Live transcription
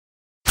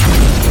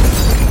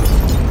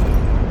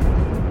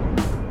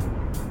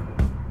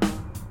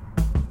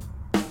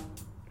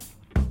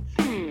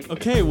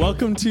Okay,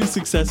 welcome to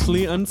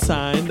Successfully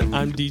Unsigned.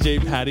 I'm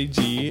DJ Patty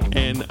G,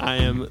 and I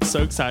am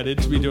so excited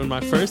to be doing my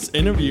first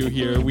interview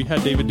here. We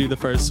had David do the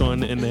first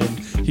one, and then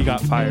he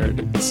got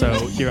fired, so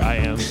here I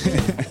am.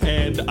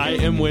 And I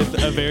am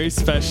with a very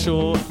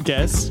special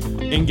guest,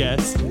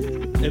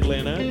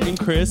 Atlanta and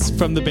Chris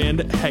from the band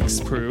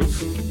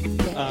Hexproof.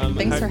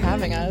 Thanks for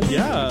having us.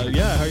 Yeah.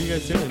 How are you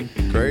guys doing?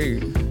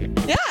 Great.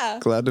 Yeah.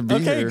 Glad to be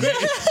here. Okay,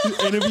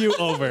 great. Interview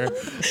over.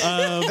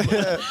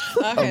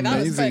 Okay,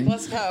 that was quick.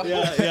 Let's go.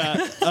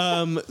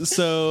 Yeah.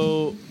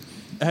 So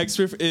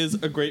Hexproof is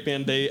a great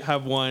band. They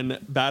have won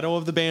Battle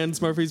of the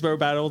Bands, Murfreesboro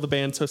Battle of the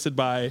Bands, hosted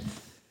by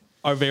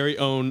our very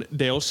own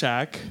Dale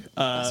Shack.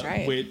 That's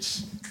right.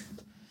 Which,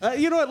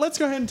 you know what? Let's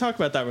go ahead and talk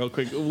about that real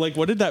quick. Like,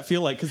 what did that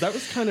feel like? Because that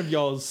was kind of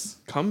y'all's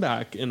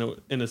comeback in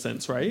a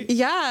sense, right?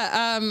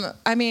 Yeah.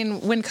 I mean,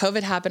 when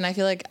COVID happened, I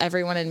feel like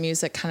everyone in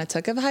music kind of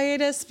took a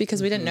hiatus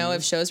because we didn't know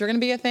if shows were going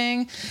to be a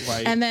thing.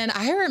 Right. And then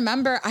I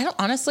remember, I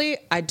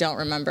don't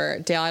remember,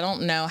 Dale, I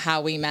don't know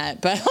how we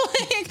met, but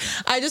like,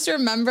 I just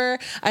remember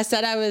I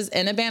said I was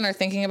in a band or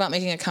thinking about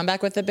making a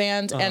comeback with the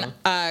band.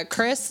 And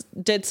Chris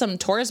did some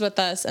tours with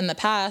us in the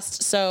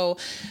past. So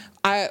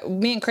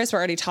me and Chris were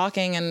already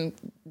talking and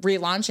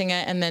relaunching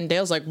it, and then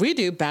Dale's like, we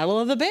do Battle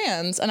of the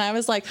Bands, and I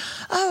was like,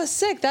 oh,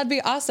 sick, that'd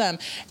be awesome.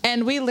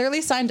 And we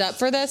literally signed up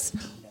for this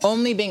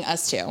only being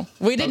us two.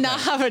 We did not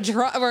have we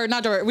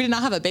did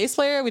not have a bass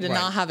player, we did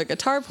not have a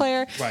guitar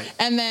player,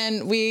 and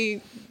then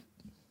we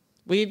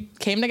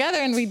came together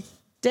and we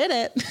did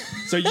it.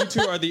 So you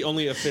two are the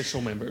only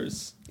official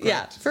members, correct?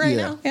 Yeah, for right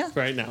now. Yeah, for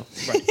right now,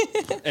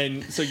 right.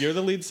 And so you're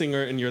the lead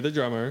singer and you're the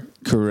drummer,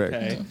 correct?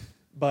 Okay. Mm-hmm.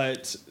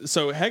 But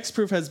so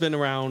Hexproof has been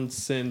around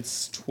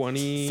since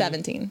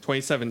 2017.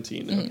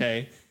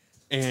 Okay.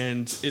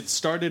 And it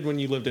started when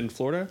you lived in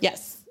Florida?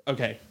 Yes.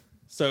 Okay.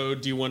 So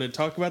do you want to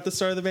talk about the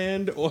start of the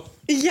band? Or?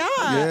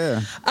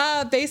 Yeah.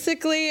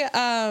 Basically,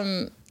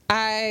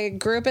 I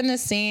grew up in the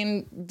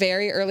scene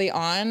very early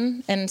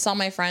on and saw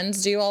my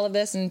friends do all of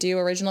this and do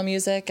original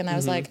music. And I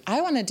was like,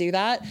 I want to do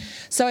that.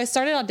 So I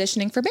started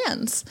auditioning for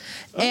bands.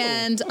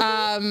 And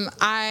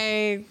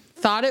I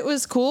thought it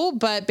was cool,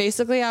 but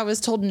basically I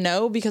was told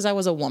no because I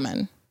was a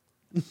woman.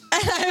 And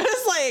I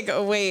was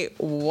like, wait,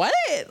 what?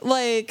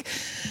 Like,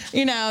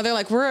 you know, they're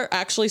like, we're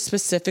actually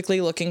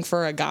specifically looking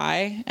for a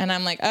guy. And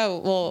I'm like, oh,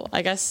 well,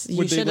 I guess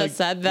you should have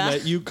said that.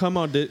 Let you come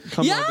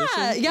audition?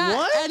 Yeah.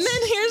 What? And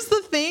then here's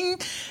the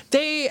thing.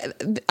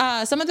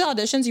 Some of the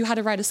auditions, you had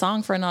to write a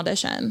song for an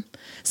audition.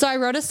 So I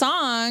wrote a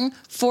song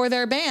for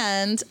their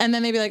band, and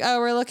then they'd be like, oh,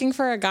 we're looking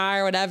for a guy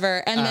or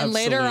whatever. And then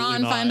later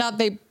on find out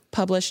they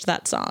published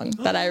that song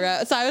that I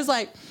wrote. So I was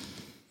like,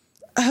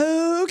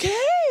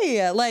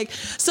 okay. Like,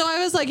 so I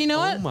was like, you know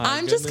what?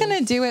 I'm just going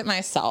to do it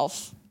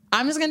myself.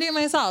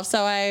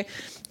 So I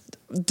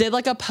did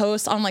like a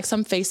post on like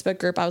some Facebook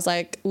group. I was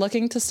like,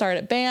 looking to start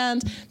a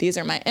band. These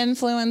are my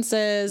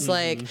influences.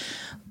 Like,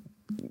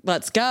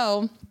 let's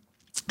go.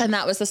 And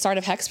that was the start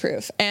of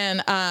Hexproof.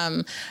 And,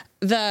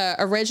 the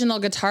original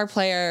guitar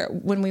player,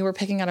 when we were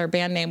picking out our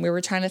band name, we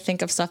were trying to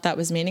think of stuff that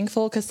was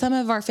meaningful because some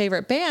of our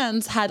favorite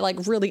bands had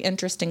like really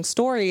interesting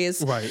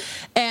stories. Right.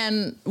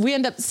 And we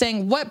ended up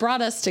saying what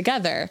brought us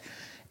together.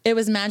 It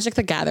was Magic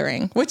the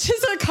Gathering, which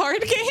is a card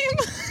game.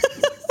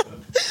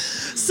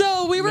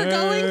 So we were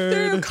going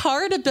through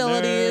card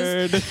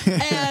abilities.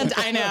 And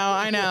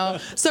I know.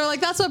 So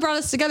like that's what brought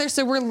us together.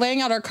 So we're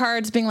laying out our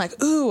cards being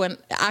like, ooh, and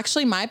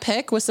actually my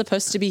pick was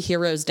supposed to be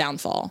Hero's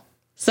Downfall.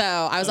 So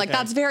I was like,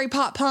 that's very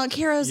pop punk,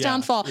 Hero's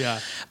Downfall. Yeah.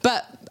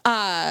 But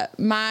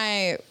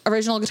my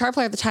original guitar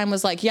player at the time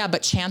was like, yeah,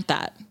 but chant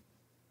that.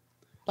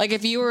 Like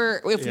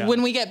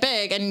when we get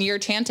big and you're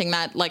chanting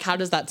that, like, how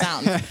does that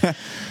sound?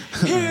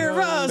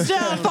 Hero's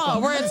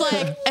Downfall, where it's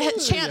like,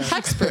 chant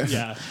Hexproof.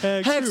 Yeah.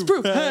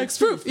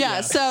 Hexproof.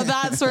 Yeah. So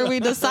that's where we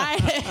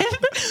decided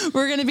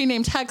we're going to be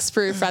named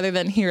Hexproof rather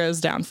than Hero's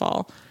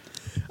Downfall.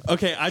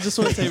 Okay, I just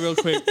want to say real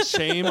quick,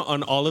 shame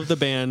on all of the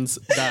bands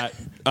that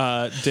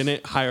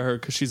didn't hire her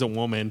because she's a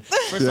woman.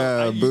 First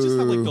off, you just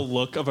have like the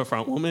look of a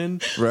front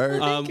woman. Right.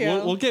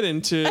 We'll get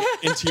into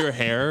your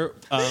hair.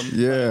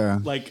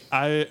 Like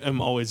I am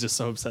always just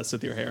so obsessed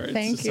with your hair. It's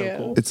Thank just you. So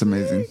cool. It's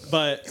amazing.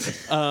 But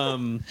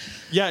and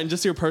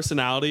just your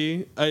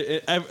personality.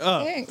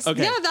 Thanks.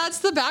 Okay. Yeah, that's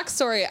the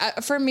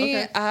backstory. For me,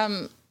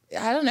 I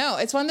don't know.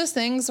 It's one of those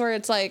things where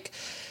it's like,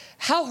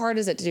 how hard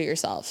is it to do it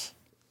yourself?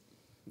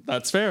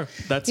 That's fair.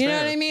 You know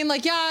what I mean?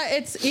 Like, yeah,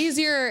 it's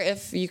easier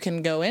if you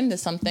can go into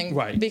something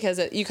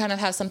because you kind of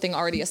have something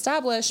already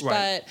established.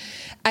 Right. But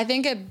I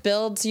think it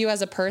builds you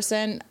as a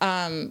person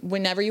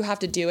whenever you have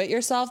to do it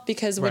yourself,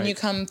 because when you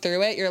come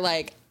through it, you're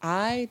like,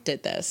 I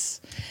did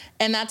this.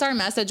 And that's our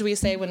message we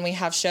say when we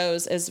have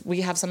shows is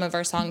we have some of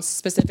our songs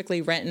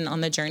specifically written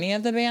on the journey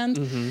of the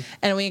band.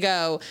 And we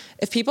go,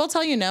 if people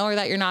tell you no or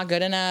that you're not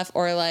good enough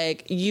or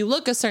like you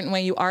look a certain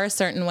way, you are a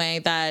certain way,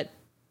 that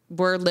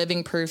we're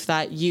living proof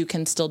that you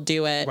can still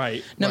do it.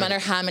 No matter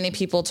how many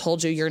people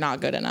told you you're not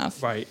good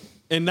enough. Right.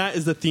 And that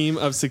is the theme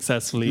of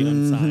Successfully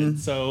Unsigned.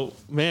 So,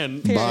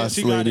 man, boss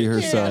lady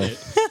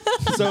herself.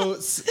 So,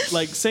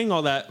 like, saying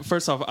all that,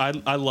 first off,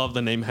 I love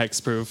the name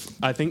Hexproof.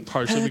 I think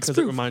partially because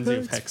it reminds me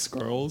of Hex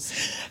Girls,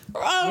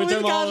 which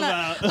I'm all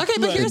about. Okay,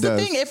 but here's the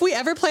thing. If we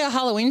ever play a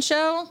Halloween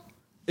show,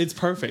 it's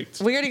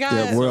perfect. We already got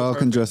it. We all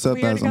can dress up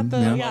as them.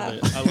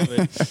 I love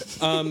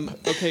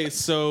it. Okay,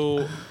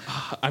 so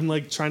I'm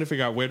like trying to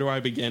figure out where do I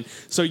begin.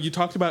 So you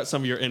talked about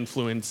some of your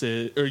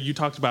influences, or you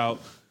talked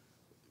about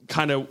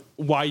kind of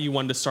why you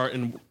wanted to start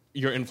and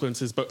your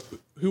influences, but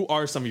who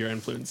are some of your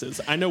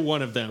influences? I know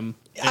one of them.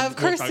 Of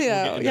course,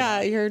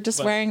 yeah, you're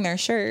just wearing their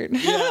shirt.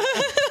 Yeah.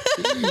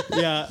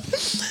 Yeah.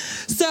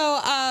 So,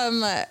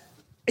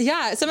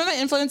 yeah, some of my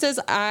influences,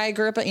 I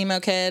grew up an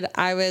emo kid.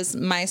 I was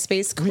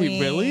MySpace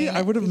queen. Wait, really?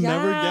 I would have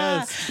never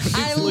guessed.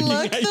 I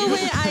look the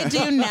way I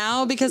do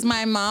now because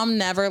my mom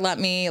never let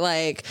me,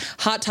 like,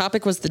 Hot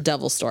Topic was the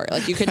devil story.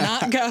 Like, you could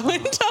not go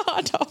into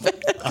Hot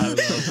Topic. I love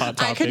Hot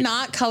Topic. I could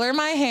not color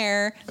my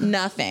hair,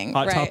 nothing.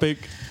 Hot Topic,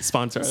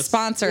 sponsor us.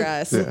 Sponsor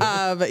us.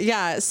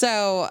 Yeah.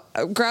 So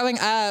growing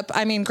up,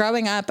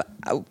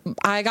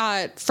 I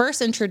got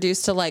first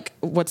introduced to, like,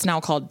 what's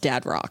now called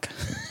dad rock.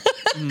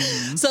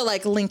 So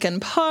like Linkin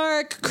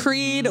Park,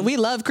 Creed, we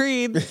love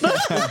Creed.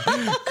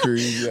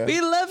 Creed, yeah.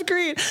 We love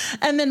Creed.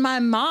 And then my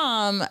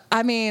mom,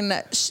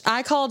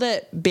 I called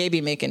it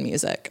baby making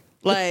music.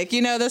 Like,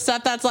 you know, the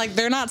stuff that's like,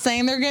 they're not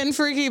saying they're getting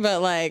freaky,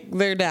 but like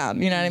they're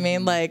down, you know what I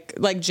mean?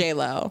 Like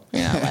J-Lo, you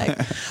know, like,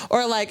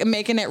 or like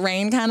making it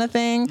rain kind of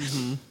thing.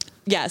 Mm-hmm.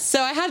 Yes.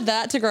 So I had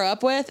that to grow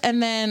up with.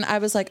 And then I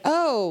was like,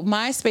 oh,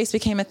 MySpace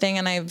became a thing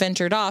and I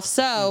ventured off.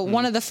 So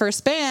one of the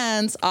first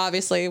bands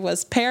obviously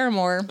was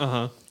Paramore.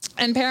 Uh-huh.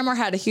 And Paramore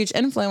had a huge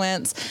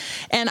influence.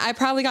 And I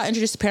probably got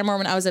introduced to Paramore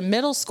when I was in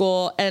middle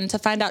school. And to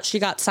find out she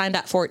got signed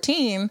at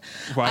 14,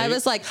 I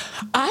was like,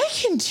 I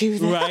can do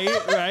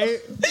that.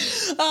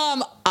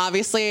 Right.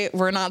 Obviously,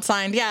 we're not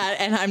signed yet,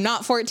 and I'm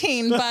not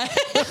 14. But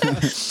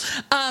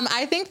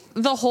I think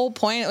the whole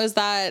point was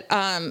that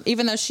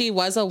even though she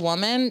was a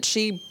woman,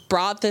 she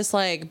brought this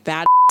like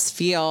bad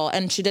feel,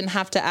 and she didn't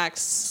have to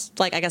act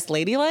like, I guess,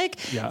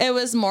 ladylike. Yeah. It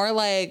was more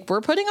like,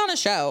 we're putting on a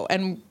show,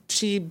 and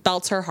she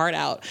belts her heart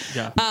out.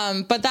 Yeah.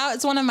 But that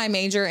was one of my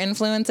major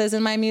influences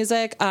in my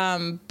music.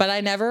 But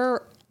I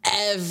never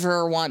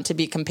ever want to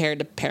be compared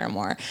to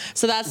Paramore.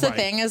 So that's the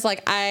thing, is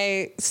like,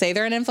 I say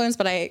they're an influence,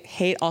 but I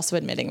hate also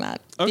admitting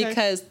that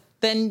because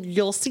then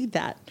you'll see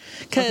that.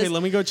 Okay,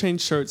 let me go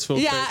change shirts real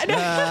quick.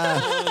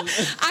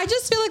 I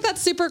just feel like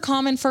that's super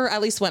common for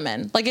at least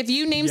women. Like if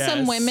you name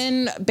some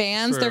women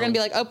bands, they're going to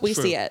be like, oh, we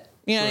see it.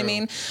 You know what I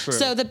mean?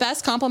 So the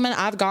best compliment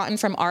I've gotten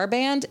from our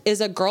band is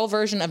a girl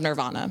version of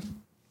Nirvana.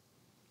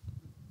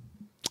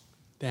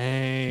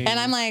 Dang. And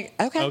I'm like,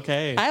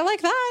 okay. I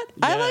like that. Yes.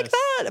 I like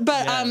that.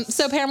 But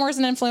so Paramore's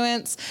an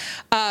influence.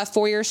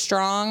 4 Years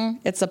Strong.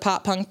 It's a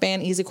pop punk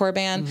band, easycore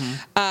band.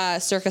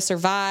 Circa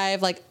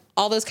Survive, like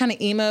all those kind of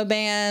emo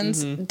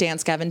bands.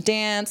 Dance Gavin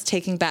Dance,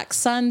 Taking Back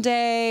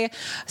Sunday,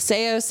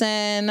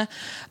 Seosin.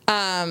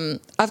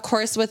 Of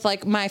course, with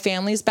like my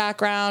family's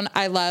background,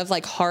 I love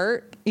like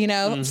Heart. You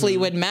know,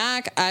 Fleetwood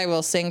Mac. I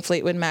will sing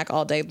Fleetwood Mac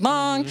all day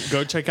long.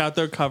 Go check out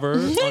their cover on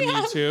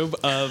YouTube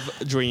of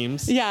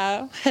Dreams.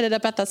 Yeah, hit it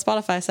up at that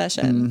Spotify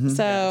session.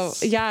 So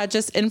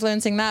just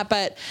influencing that.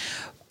 But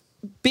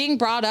being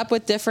brought up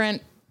with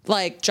different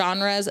like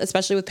genres,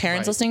 especially with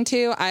parents listening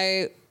to,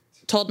 I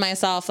told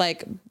myself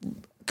like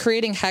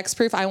creating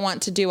Hexproof, I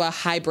want to do a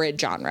hybrid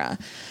genre.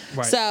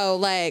 Right. So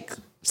like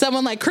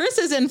someone like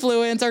Chris's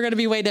influence are going to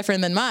be way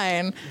different than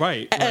mine.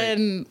 Right.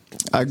 And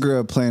I grew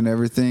up playing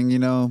everything, you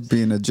know,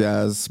 being a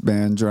jazz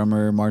band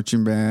drummer,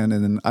 marching band.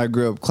 And then I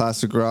grew up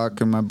classic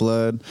rock in my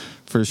blood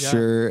for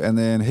sure. And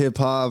then hip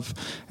hop,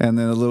 and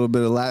then a little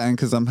bit of Latin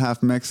because I'm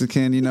half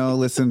Mexican, you know,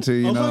 listen to,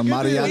 you know,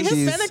 mariachis.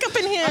 Hispanic up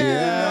in here.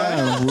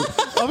 Yeah.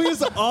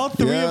 All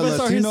three of us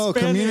Latino are Hispanic.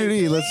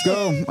 Community, let's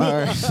go. All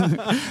right.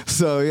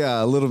 So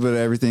yeah, a little bit of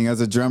everything.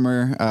 As a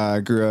drummer, I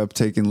grew up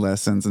taking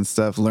lessons and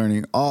stuff,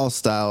 learning all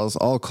styles,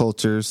 all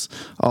cultures,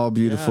 all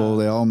beautiful.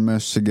 They all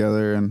mesh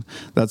together, and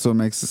that's what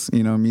makes,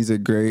 you know,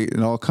 music great,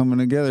 and all coming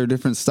together,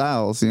 different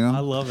styles, you know. I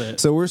love it.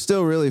 So we're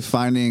still really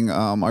finding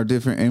our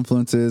different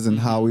influences and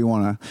how we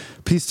want to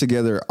piece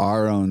together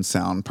our own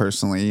sound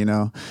personally, you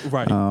know.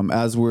 Right.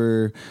 As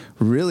we're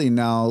really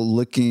now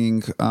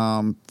looking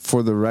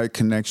for the right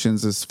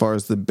connections as far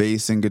as the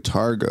bass and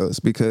guitar goes,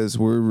 because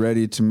we're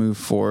ready to move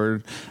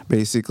forward,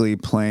 basically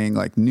playing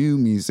like new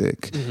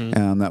music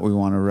that we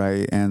want to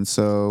write. And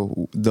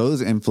so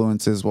those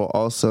influences will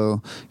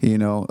also, you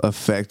know,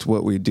 affect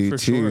what we do too.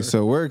 Sure.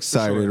 So we're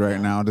excited right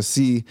now to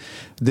see.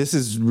 This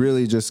is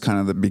really just kind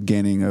of the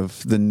beginning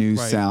of the new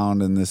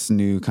sound and this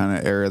new kind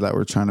of era that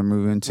we're trying to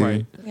move into.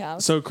 Right. Yeah.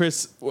 So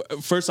Chris,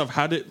 first off,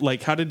 how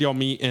did y'all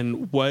meet,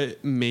 and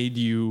what made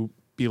you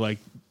be like,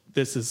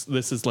 this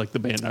is like the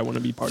band I want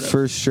to be part of?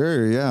 For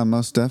sure, yeah,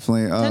 most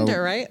definitely.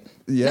 Tinder, right?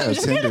 Yeah,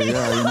 Tinder,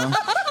 yeah, you know.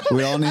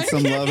 we all need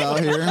some love out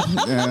here,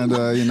 and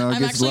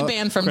I'm actually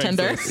banned from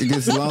Tinder. It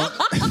gets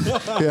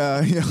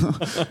yeah.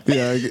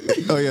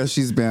 Oh yeah,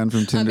 she's banned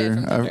from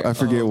Tinder. I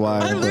forget why.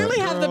 I literally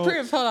have the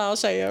proof. Hold on, I'll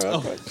show you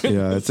real quick.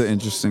 Yeah, it's an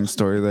interesting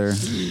story there.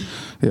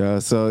 Yeah,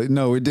 so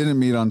no, we didn't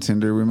meet on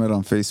Tinder. We met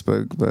on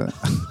Facebook, but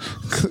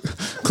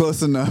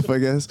close enough, I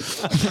guess.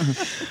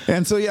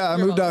 And so I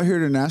moved out here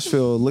to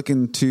Nashville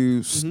looking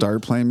to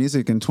start playing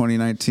music in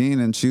 2019,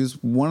 and she was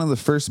one of the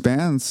first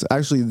bands,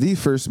 actually the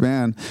first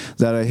band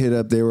that I hit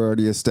up. They were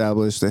already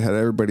established. They had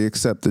everybody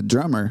except the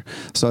drummer.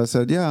 So I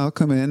said, yeah, I'll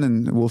come in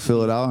and we'll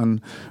fill it out.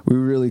 And we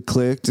really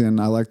clicked,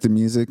 and I like the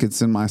music.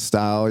 It's in my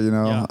style,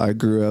 I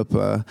grew up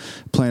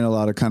playing a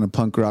lot of kind of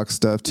punk rock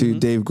stuff too.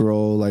 Dave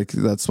Grohl, like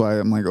that's why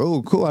I'm like,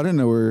 oh, cool. I didn't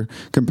know we were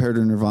compared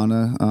to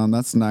Nirvana.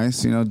 That's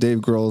nice. Dave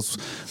Grohl's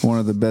one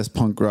of the best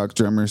punk rock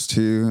drummers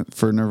too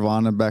for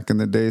Nirvana back in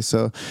the day.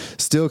 So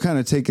still kind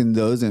of taking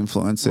those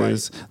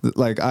influences. Right.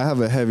 Like I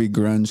have a heavy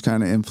grunge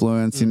kind of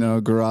influence,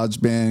 garage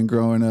band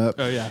growing up.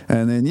 Oh yeah.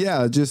 And then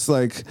just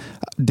like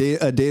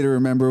a day to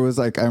remember was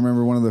like, I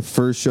remember one of the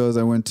first shows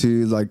I went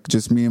to, like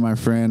just me and my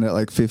friend at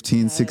like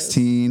 15,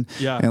 16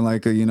 and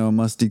like a,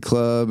 musty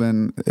club.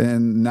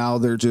 And now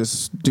they're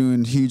just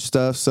doing huge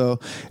stuff. So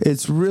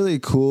it's really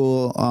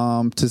cool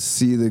to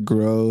see the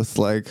growth,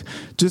 like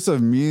just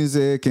of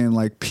music and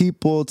like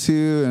people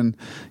too. And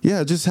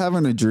just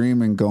having a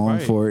dream and going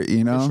for it,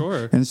 For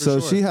sure. And so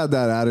she had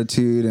that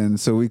attitude. And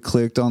so we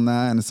clicked on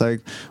that. And it's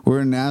like,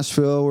 we're in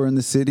Nashville, we're in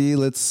the city.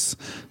 Let's,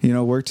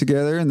 work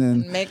together and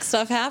then make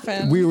stuff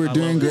happen. We were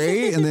doing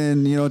great. And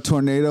then,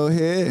 tornado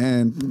hit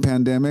and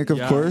pandemic,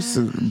 of course.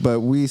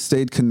 But we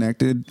stayed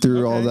connected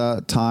through all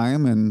that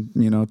time and,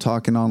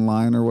 talking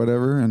online or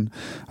whatever. And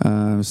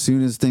as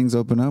soon as things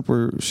open up,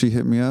 she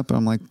hit me up.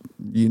 I'm like,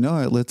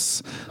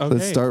 let's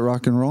start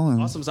rock and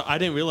rolling. Awesome. So I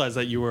didn't realize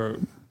that you were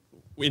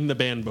in the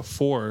band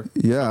before.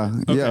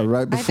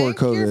 Right before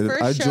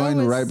COVID. I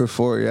joined right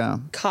before.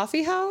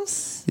 Coffee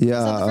House. Yeah.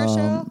 Was that the first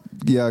show?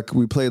 Yeah,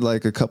 we played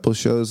like a couple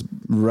shows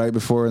right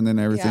before, and then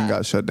everything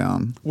got shut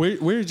down. Where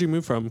did you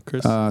move from,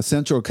 Chris?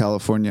 Central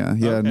California.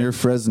 Near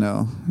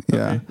Fresno.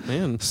 Okay,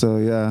 man.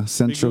 So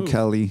Central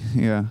Cali.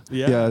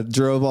 Yeah.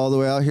 Drove all the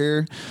way out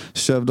here,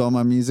 shoved all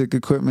my music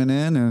equipment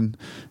in, and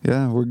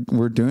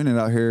we're doing it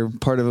out here.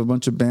 Part of a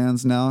bunch of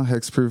bands now.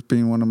 Hexproof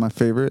being one of my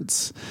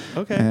favorites.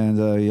 Okay. And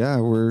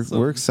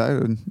we're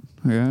excited.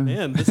 Yeah.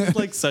 Man, this is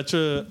like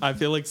I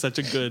feel like such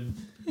a good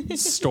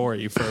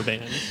story for a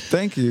band.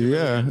 Thank you.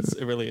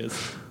 It really is.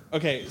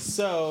 Okay,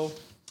 so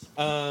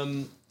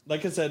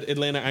like I said,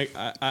 Atlanta,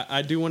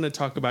 I do want to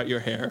talk about your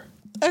hair.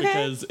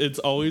 Because it's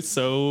always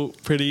so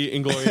pretty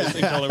and glorious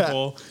and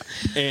colorful.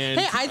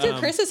 And hey, I do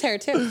Chris's hair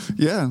too.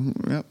 Yeah. You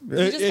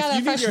just got if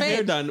you get your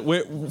hair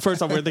done,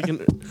 first off, we're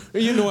thinking,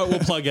 you know what? We'll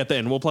plug at the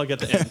end.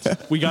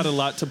 We got a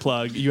lot to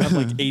plug. You have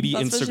like 80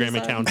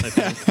 Instagram accounts, I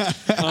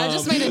think. I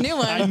just made a new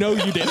one. I know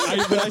you did.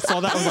 When I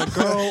saw that, I was like,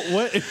 girl,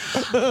 what?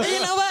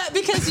 You know what?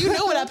 Because you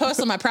know what I post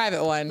on my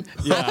private one.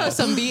 I post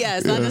some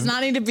BS. That does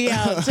not need to be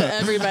out to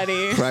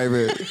everybody.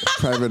 Private account.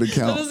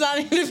 That does not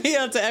need to be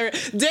out to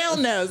everybody. Dale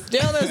knows.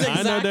 Dale knows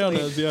exactly. I know Dale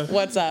knows,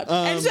 what's up.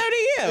 And so do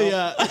you.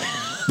 Yeah.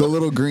 The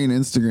little green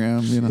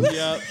Instagram,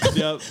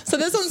 Yep. So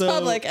this one's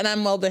public and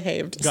I'm well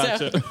behaved.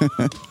 Gotcha.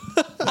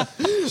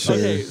 Sure.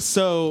 Okay,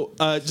 so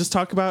just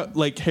talk about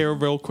like hair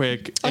real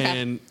quick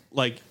and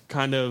like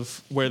kind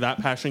of where that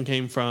passion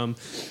came from,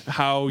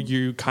 how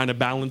you kind of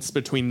balance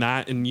between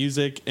that and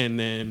music, and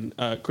then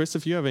Chris,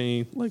 if you have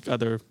any like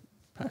other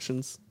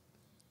passions,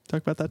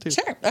 talk about that too.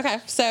 Sure. Okay.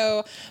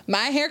 So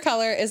my hair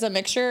color is a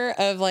mixture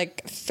of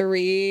like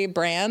 3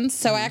 brands.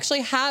 So I actually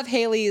have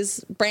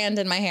Haley's brand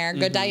in my hair,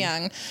 Good Dye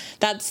Young.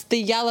 That's the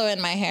yellow in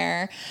my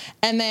hair.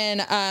 And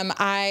then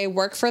I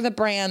work for the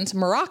brand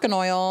Moroccan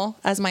Oil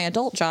as my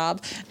adult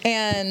job.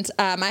 And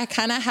I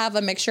kind of have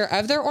a mixture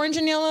of their orange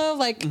and yellow,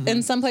 like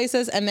in some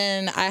places. And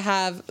then I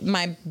have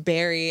my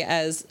berry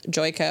as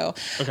Joico.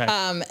 Okay.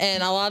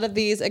 And a lot of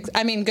these,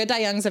 Good Dye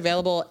Young's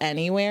available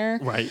anywhere.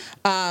 Right.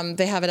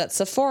 They have it at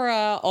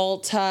Sephora,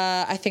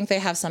 Ulta. I think they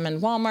have some in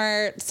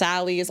Walmart,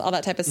 Sally's, all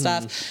that type of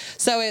stuff.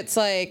 So it's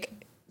like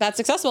that's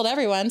accessible to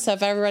everyone. So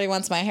if everybody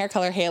wants my hair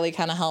color, Haley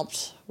kind of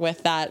helped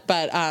with that.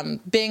 But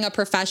being a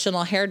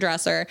professional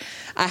hairdresser,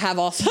 I have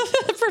also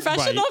a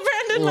professional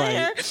brand in my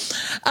hair.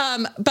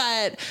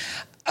 But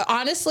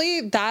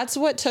honestly, that's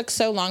what took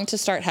so long to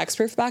start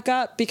Hexproof back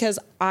up, because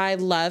I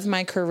love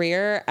my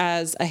career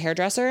as a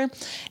hairdresser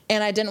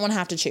and I didn't want to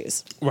have to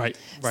choose. Right.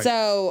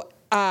 So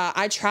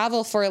I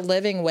travel for a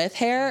living with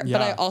hair,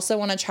 but I also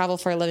want to travel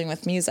for a living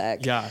with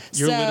music. Yeah,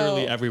 you're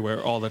literally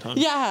everywhere all the time.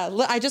 Yeah,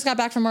 I just got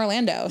back from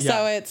Orlando.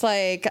 So it's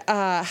like,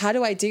 how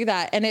do I do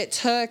that? And it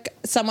took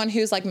someone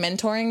who's like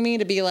mentoring me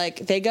to be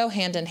like, they go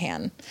hand in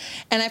hand.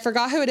 And I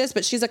forgot who it is,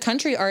 but she's a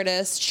country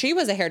artist. She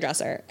was a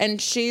hairdresser.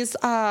 And she's,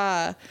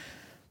 I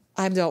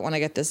don't want to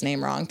get this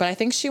name wrong, but I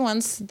think she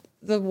wants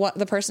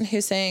the person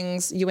who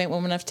sings "You Ain't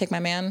Woman Enough to Take My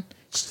Man."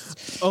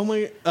 Oh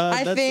my!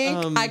 I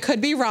think I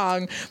could be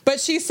wrong, but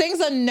she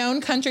sings a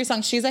known country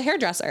song. She's a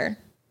hairdresser.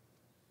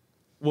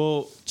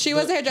 Well, she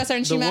was a hairdresser,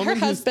 and she met her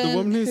husband. The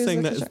woman who's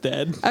saying that is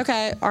dead.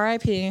 Okay,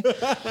 R.I.P.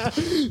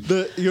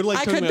 You're like,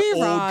 I could be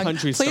old wrong.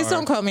 Country Please star.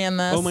 don't quote me on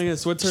this. Oh my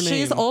goodness, what's her name?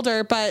 She's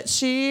older, but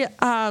she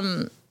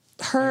I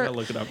gotta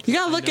look it up. You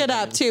gotta look it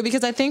up too,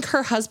 because I think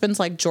her husband's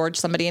like George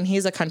somebody, and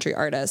he's a country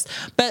artist.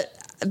 But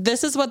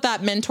this is what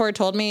that mentor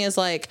told me is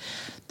like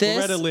this.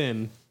 Loretta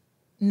Lynn.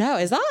 No,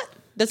 is that?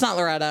 That's not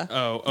Loretta.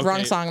 Oh, okay.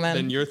 Wrong song then.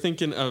 Then you're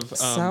thinking of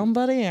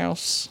somebody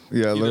else.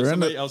 Yeah,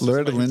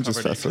 Loretta Lynn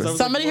just passed away.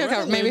 Somebody who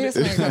covered. Maybe who's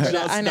somebody who covered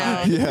it. I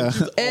know. Yeah.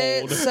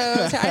 It's so.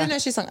 I didn't know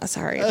she sung. Oh,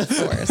 sorry, it's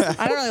the worst.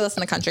 I don't really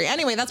listen to country.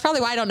 Anyway, that's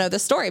probably why I don't know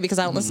this story, because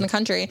I don't listen to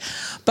country.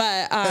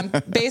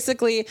 But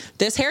basically,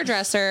 this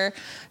hairdresser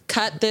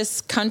cut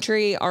this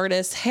country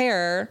artist's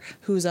hair,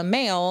 who's a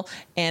male,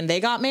 and they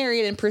got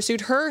married and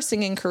pursued her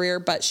singing career.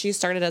 But she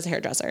started as a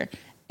hairdresser.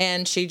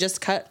 And she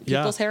just cut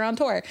people's hair on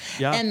tour.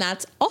 Yeah. And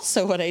that's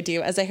also what I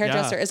do as a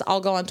hairdresser is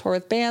I'll go on tour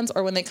with bands,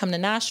 or when they come to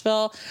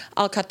Nashville,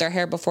 I'll cut their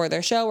hair before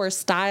their show or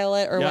style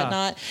it or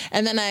whatnot.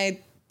 And then I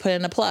put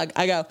in a plug.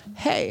 I go,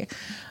 hey,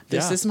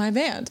 this is my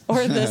band,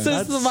 or this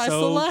is my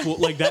salon. Cool.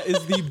 Like, that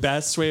is the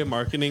best way of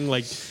marketing.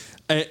 Like,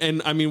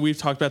 and I mean, we've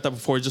talked about that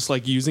before, just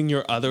like using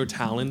your other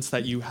talents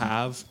that you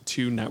have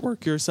to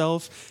network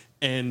yourself,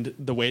 and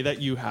the way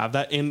that you have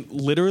that. And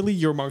literally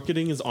your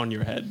marketing is on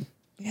your head.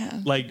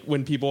 Yeah. Like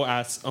when people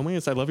ask, "Oh my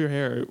gosh, I love your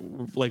hair."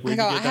 Like, I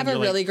go, I have a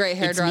really great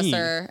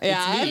hairdresser.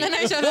 Yeah. And then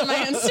I showed them my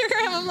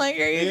Instagram. I'm like,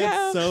 here you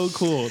go. So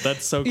cool.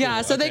 That's so cool.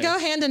 Yeah. So they go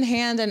hand in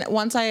hand. And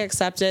once I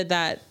accepted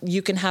that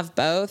you can have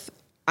both,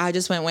 I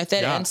just went with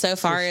it. And so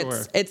far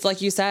it's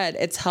like you said,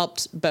 it's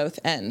helped both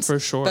ends. For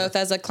sure. Both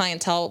as a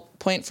clientele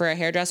point for a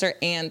hairdresser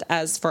and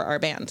as for our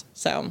band.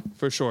 So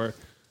for sure.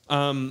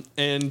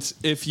 And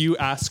if you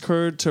ask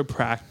her to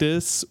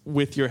practice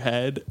with your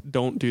head,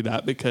 don't do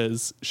that,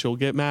 because she'll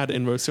get mad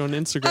and roast you on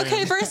Instagram.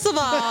 Okay, first of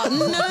all,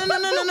 no.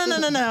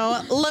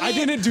 I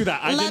didn't do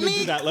that. Let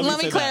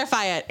me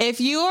clarify it.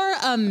 If you are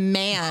a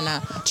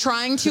man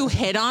trying to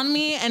hit on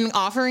me and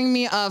offering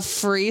me a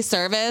free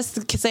service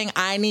saying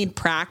I need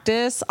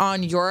practice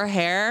on your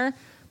hair,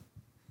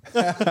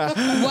 what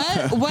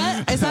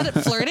is that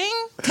flirting?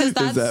 Because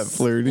that's is that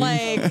flirting?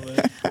 Like,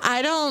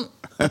 I don't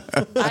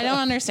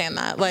understand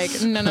that.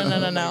 Like,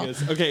 no.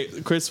 Okay,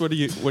 Chris, what do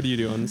you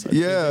do on the side?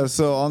 Yeah,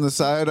 so on the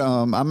side,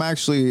 I'm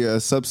actually a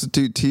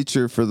substitute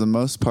teacher for the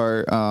most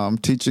part,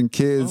 teaching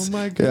kids,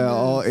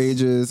 all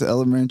ages,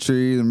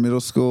 elementary and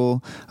middle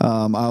school.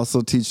 I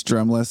also teach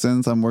drum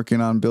lessons. I'm working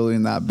on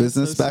building that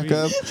business back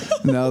up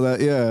now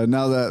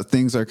that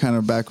things are kind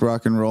of back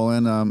rock and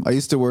rolling. I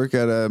used to work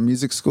at a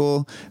music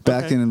school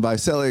back in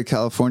Visalia,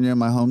 California,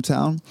 my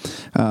hometown.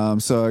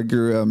 So I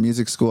grew a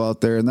music school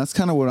out there, and that's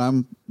kind of what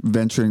I'm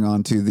venturing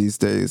onto these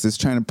days, is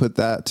trying to put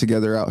that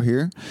together out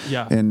here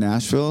in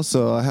Nashville.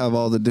 So I have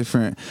all the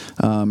different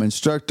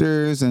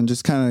instructors and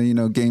just kind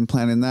of, game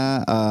planning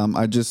that.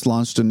 I just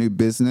launched a new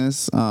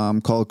business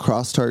called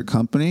Crossheart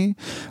Company.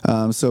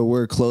 So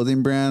we're a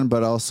clothing brand,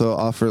 but also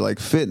offer like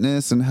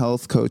fitness and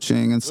health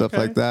coaching and stuff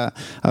like that.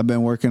 I've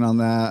been working on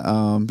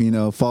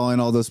that. Following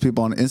all those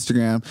people on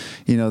Instagram,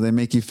 they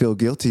make you feel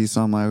guilty.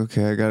 So I'm like,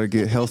 okay, I got to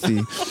get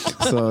healthy.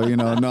 So,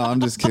 no,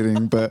 I'm just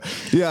kidding. But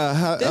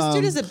yeah. This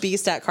dude is a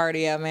beast at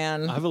cardio,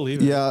 man. I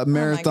believe it. Yeah,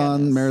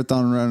 marathon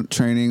run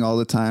training all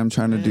the time,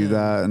 trying to do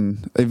that,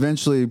 and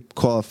eventually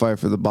qualify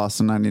for the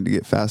Boston. I need to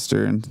get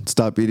faster and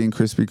stop eating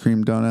Krispy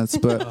Kreme donuts,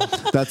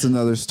 but that's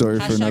another story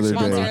for another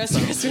day.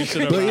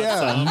 But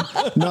yeah,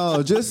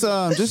 no,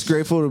 just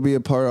grateful to be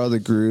a part of other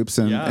groups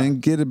and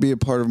get to be a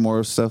part of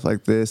more stuff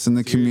like this in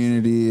the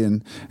community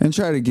and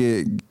try to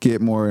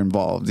get more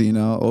involved,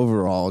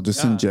 overall,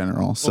 just in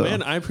general. So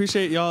man, I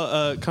appreciate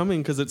y'all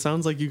coming, because it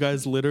sounds like you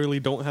guys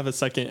literally don't have a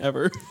second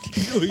ever.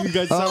 You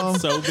guys sound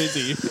so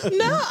busy.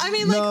 No, I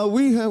mean, no,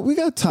 we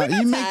got time.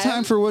 You make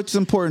time for what's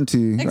important to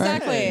you.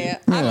 Exactly. Right?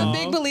 I'm a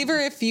big believer.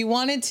 If you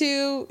wanted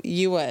to,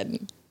 you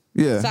would.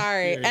 Yeah.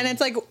 Sorry. And it's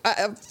like,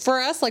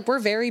 for us, like, we're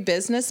very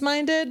business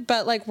minded,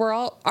 but like,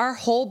 our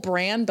whole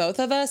brand, both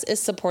of us, is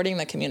supporting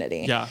the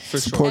community. Yeah, for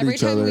sure. Every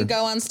time we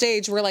go on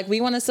stage, we're like,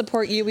 we want to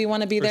support you. We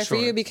want to be there for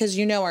you, because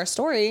our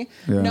story.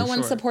 Yeah. No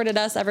one supported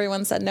us.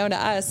 Everyone said no to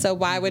us. So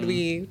why would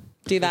we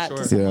do that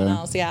to someone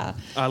else? Yeah.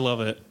 I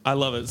love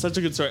it. Such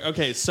a good story.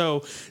 Okay, so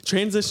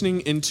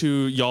transitioning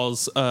into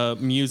y'all's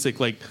music,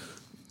 like,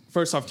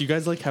 first off, do you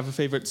guys like have a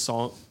favorite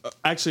song?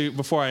 Actually,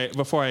 before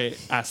I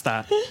ask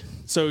that,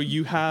 so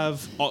you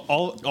have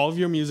all of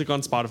your music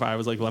on Spotify. I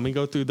was like, let me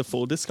go through the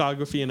full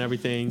discography and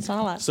everything. It's not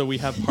a lot. So we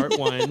have part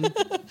 1.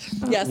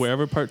 Yes.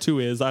 Wherever part 2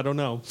 is, I don't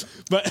know,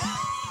 but.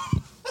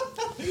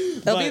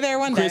 They'll be there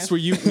one day. Chris, were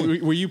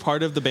you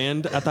part of the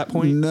band at that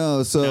point?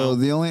 No, so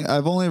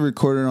I've only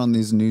recorded on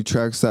these new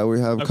tracks that we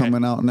have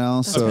coming out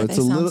now. So it's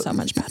a little so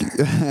much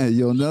better.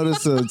 You'll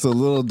notice it's a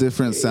little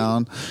different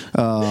sound,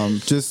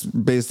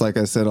 just based, like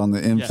I said, on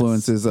the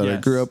influences that I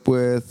grew up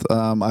with.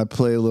 I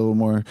play a little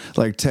more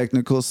like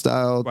technical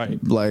style,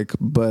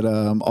 but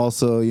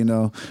also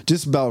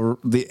just about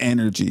the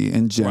energy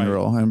in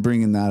general and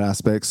bringing that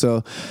aspect.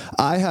 So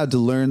I had to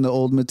learn the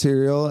old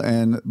material,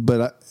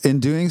 but in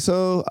doing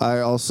so, I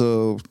also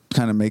also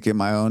kind of make it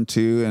my own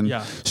too. And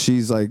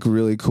she's like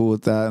really cool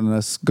with that and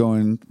us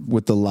going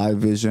with the live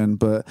vision.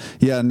 But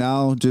yeah,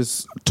 now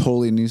just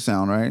totally new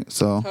sound, right?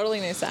 So totally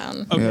new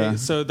sound. Okay,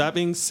 so that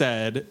being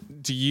said,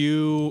 do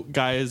you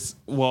guys,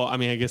 well, I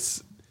mean, I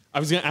guess I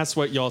was going to ask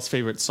what y'all's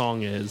favorite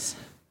song is.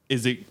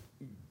 Is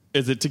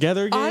it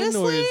Together Again?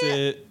 Honestly, or is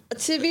it...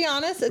 To be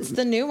honest, it's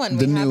the new one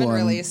we haven't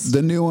released.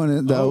 The new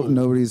one that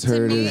nobody's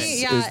heard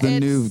is the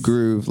new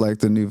groove, like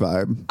the new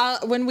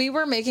vibe. When we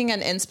were making an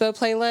inspo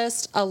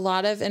playlist, a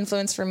lot of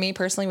influence for me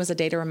personally was A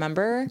Day to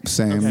Remember.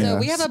 Same. Okay. So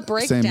we have a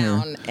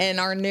breakdown in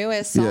our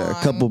newest song. Yeah,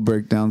 a couple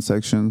breakdown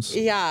sections.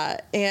 Yeah,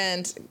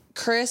 and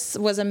Chris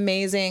was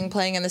amazing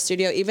playing in the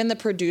studio. Even the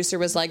producer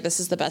was like, "This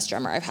is the best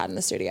drummer I've had in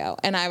the studio."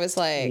 And I was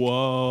like,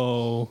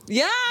 "Whoa!"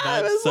 Yeah,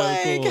 I was so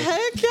like, cool.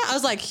 Heck yeah! I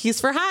was like,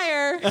 "He's for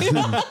hire if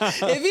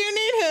you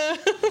need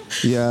him."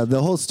 Yeah,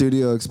 the whole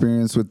studio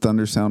experience with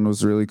Thunder Sound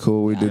was really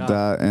cool. We did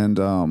that, and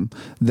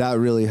that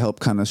really helped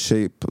kind of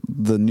shape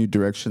the new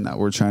direction that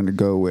we're trying to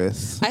go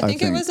with. I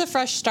think it was a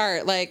fresh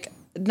start.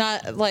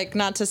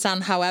 Not to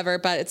sound however,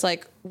 but it's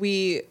like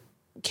we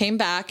came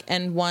back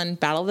and won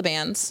Battle of the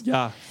Bands.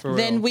 Yeah, for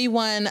then real. we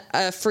won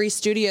a free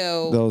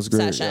studio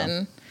session.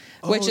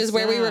 Yeah. Which is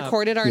where we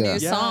recorded our new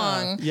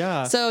song.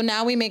 Yeah. So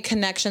now we make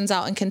connections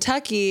out in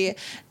Kentucky.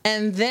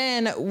 And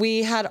then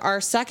we had our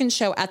second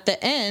show at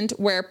the end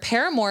where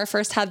Paramore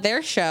first had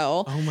their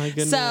show. Oh my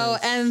goodness. So,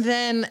 and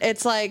then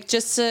it's like,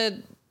 just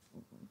to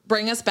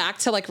bring us back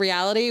to like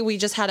reality, we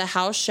just had a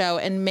house show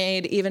and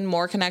made even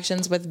more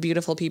connections with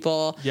beautiful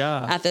people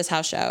at this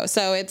house show.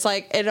 So it's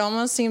like, it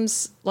almost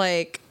seems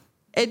like,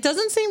 it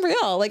doesn't seem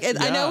real.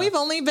 I know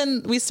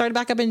we started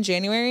back up in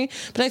January,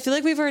 but I feel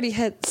like we've already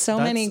hit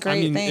many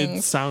great things.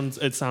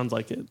 It sounds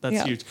like it.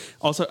 That's huge.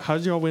 Also, how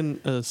did y'all win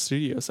a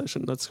studio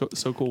session? That's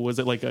so cool. Was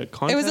it like a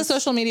contest? It was a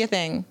social media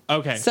thing.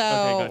 Okay.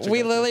 So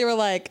we literally were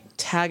like,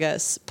 tag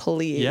us,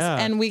 please. Yeah.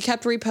 And we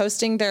kept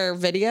reposting their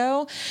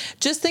video.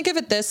 Just think of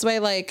it this way.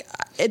 Like,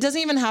 it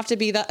doesn't even have to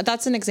be that.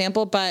 That's an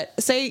example, but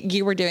say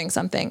you were doing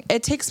something.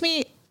 It takes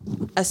me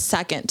a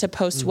second to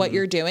post what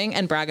you're doing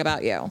and brag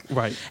about you.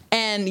 Right.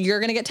 And you're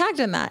going to get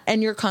tagged in that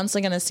and you're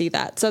constantly going to see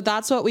that. So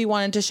that's what we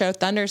wanted to show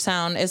Thunder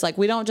Sound is like,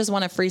 we don't just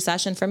want a free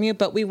session from you,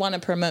 but we want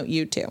to promote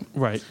you too.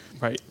 Right.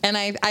 Right. And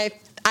I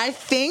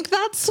think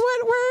that's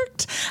what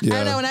worked. Yeah. I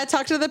don't know. When I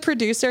talked to the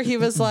producer, he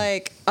was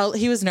like,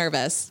 he was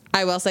nervous.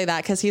 I will say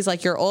that. 'Cause he's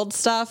like, your old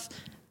stuff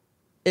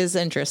is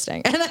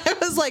interesting. And I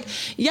was like,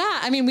 yeah,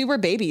 I mean, we were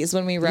babies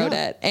when we wrote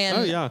it.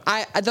 And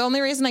the only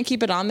reason I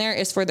keep it on there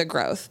is for the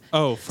growth.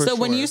 Oh, for sure. So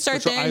when you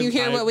start there and you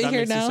hear what we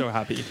hear now. So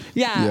happy.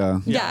 Yeah.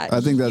 I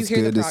think that's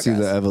good to see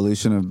the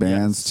evolution of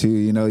bands too.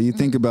 You know, you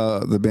think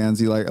about the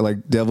bands you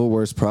like Devil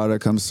Wears Prada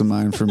comes to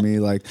mind for me.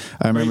 Like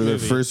I remember their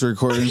first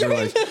recordings were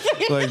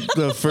like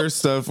the first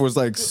stuff was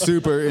like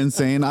super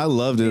insane. I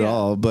loved it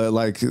all, but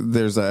like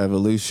there's an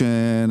evolution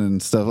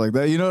and stuff like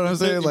that. You know what I'm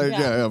saying? Like,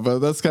 but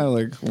that's kind of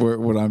like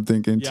what I'm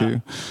thinking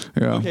too.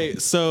 Yeah. Okay.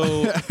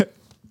 So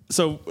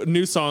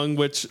new song,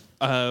 which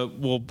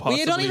will possibly.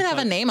 You don't even have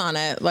a name on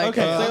it. Like,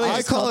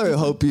 I call it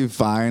 "Hope You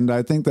Find."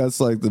 I think that's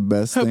like the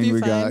best thing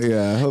we got.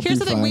 Yeah. Here's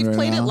the thing: we've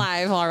played it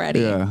live already.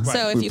 Yeah.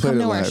 So if you come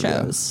to our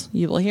shows,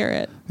 you will hear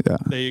it. Yeah.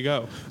 There you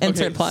go.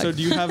 Insert plug. So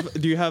do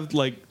you have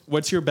like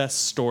what's your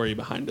best story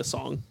behind a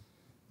song?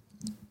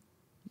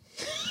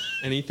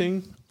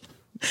 Anything?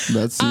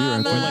 That's you. Right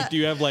or like, do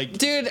you have like,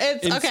 dude?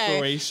 It's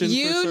inspiration? Okay.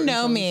 You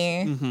know songs?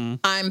 Me. Mm-hmm.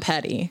 I'm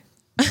petty.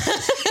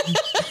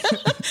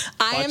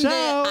 I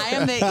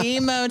am the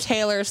emo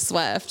Taylor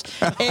Swift.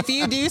 If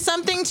you do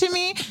something to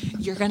me,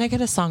 you're gonna get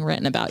a song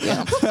written about you.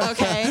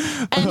 Okay.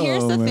 And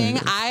here's the thing: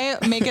 I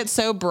make it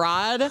so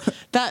broad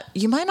that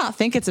you might not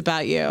think it's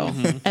about you,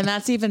 and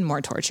that's even more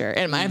torture,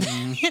 in my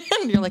opinion.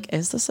 You're like,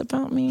 is this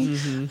about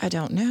me? I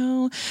don't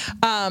know.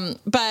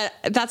 But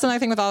that's another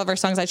thing with all of our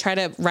songs. I try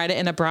to write it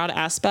in a broad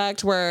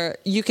aspect where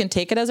you can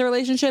take it as a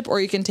relationship, or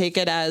you can take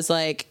it as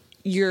like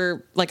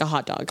you're like a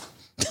hot dog.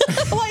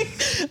 Like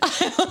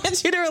I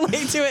want you to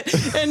relate to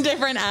it in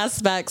different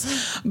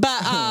aspects,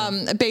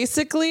 but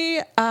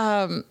basically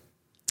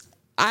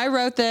I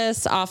wrote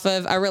this off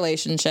of a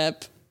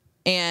relationship,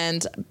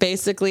 and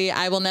basically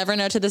I will never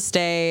know to this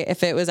day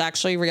if it was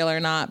actually real or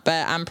not,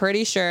 but I'm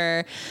pretty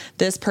sure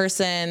this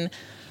person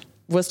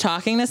was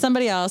talking to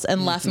somebody else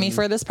and left me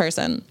for this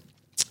person.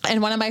 And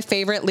one of my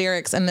favorite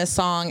lyrics in this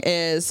song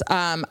is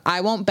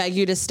I won't beg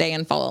you to stay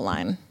and fall in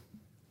line.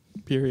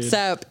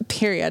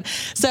 Period.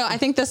 So I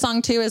think this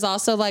song too is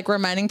also like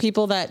reminding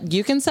people that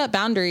you can set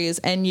boundaries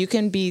and you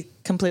can be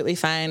completely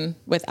fine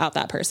without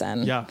that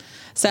person. Yeah.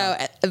 So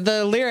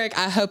the lyric,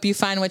 I hope you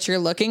find what you're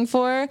looking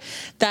for.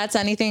 That's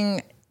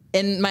anything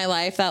in my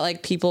life that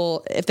like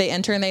people, if they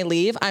enter and they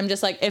leave, I'm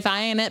just like, if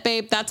I ain't it,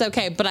 babe, that's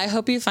okay. But I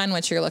hope you find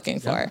what you're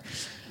looking for.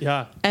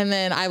 Yeah. And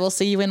then I will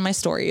see you in my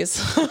stories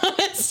on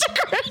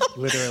Instagram.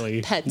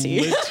 Literally.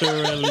 Petty.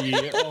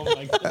 Literally. Oh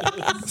my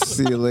goodness.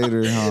 See you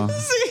later, huh?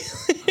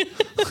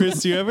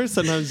 Chris, do you ever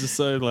sometimes just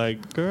say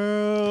like,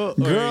 girl,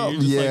 yeah,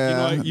 like, you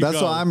know what, that's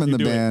why I'm in the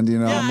band. You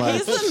know, yeah, I'm like,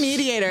 he's the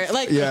mediator.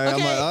 Like, yeah, okay, I'm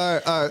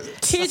like, all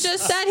right. he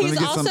just said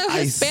he's also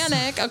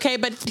Hispanic. Okay,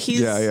 but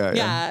he's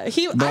yeah.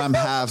 But I'm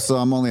half, so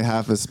I'm only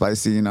half as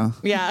spicy. You know.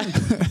 Yeah.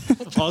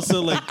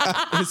 Also, like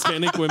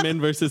Hispanic women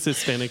versus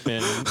Hispanic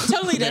men.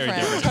 Totally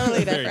different.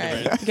 Totally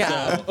different.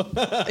 Yeah.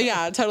 So.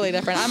 Yeah, totally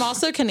different. I'm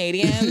also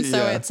Canadian,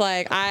 so it's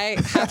like I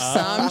have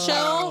some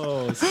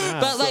chill,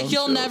 but like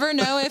you'll never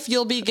know if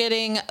you'll be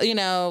getting, you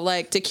know,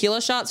 like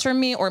tequila shots from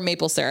me or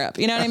maple syrup.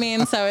 You know what I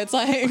mean? So it's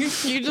like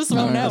you just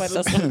won't know at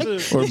this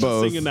point. Or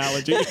both.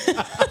 Analogy.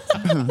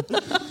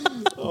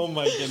 Oh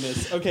my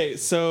goodness. Okay,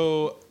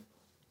 so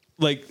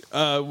like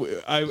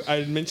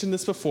I mentioned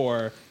this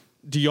before.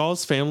 Do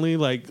y'all's family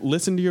like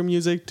listen to your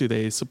music? Do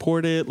they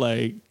support it?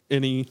 Like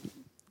any?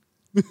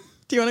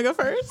 Do you want to go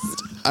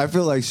first? I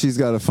feel like she's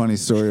got a funny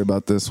story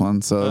about this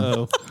one.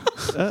 So.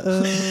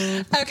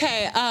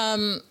 Okay.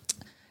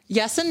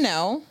 Yes and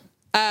no.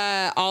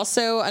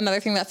 Also,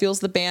 another thing that fuels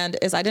the band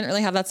is I didn't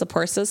really have that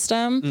support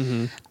system.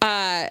 Mm-hmm.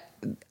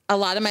 A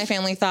lot of my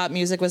family thought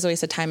music was a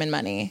waste of time and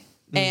money.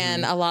 Mm-hmm.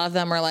 And a lot of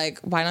them were like,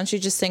 why don't you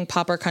just sing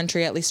pop or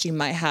country? At least you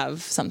might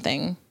have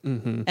something.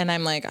 Mm-hmm. And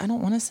I'm like, I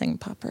don't want to sing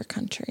pop or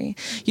country.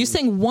 You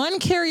sing one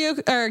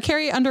karaoke or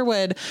Carrie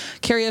Underwood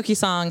karaoke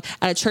song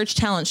at a church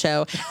talent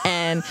show.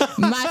 And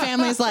my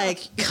family's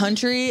like,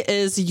 country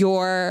is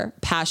your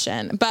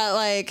passion. But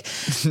like,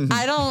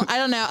 I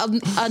don't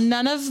know.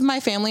 None of my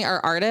family are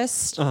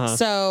artists. Uh-huh.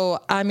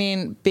 So, I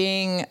mean,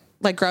 being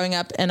like growing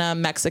up in a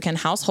Mexican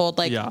household,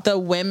 like the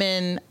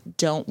women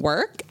don't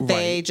work. Right.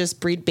 They just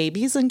breed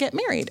babies and get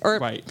married. Or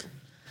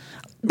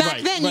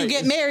back then you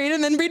get married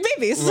and then breed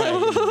babies.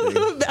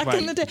 So back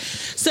in the day.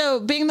 So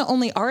being the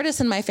only artist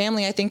in my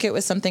family, I think it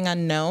was something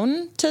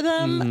unknown to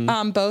them,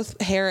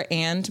 both hair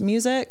and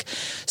music.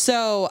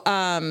 So,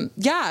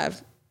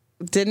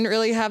 didn't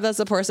really have that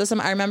support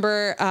system. I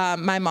remember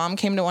my mom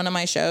came to one of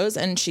my shows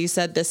and she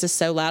said, "This is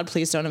so loud.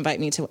 Please don't invite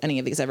me to any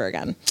of these ever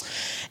again."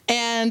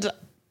 And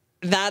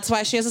that's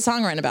why she has a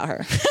song written about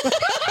her.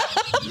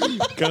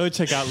 Go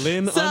check out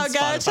Lynn on Spotify. So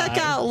go check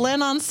out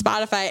Lynn on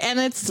Spotify. And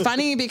it's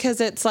funny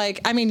because it's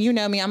like, I mean, you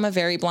know me, I'm a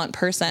very blunt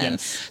person.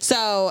 Yes.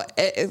 So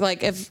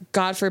like if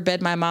God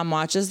forbid my mom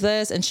watches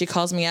this and she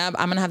calls me up,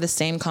 I'm going to have the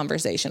same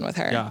conversation with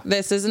her. Yeah.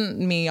 This isn't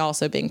me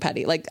also being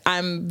petty. Like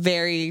I'm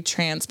very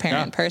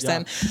transparent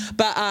person.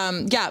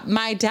 Yeah. But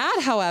my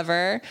dad,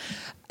 however,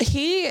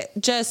 he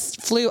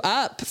just flew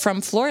up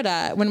from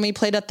Florida when we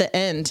played at the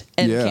End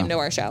and came to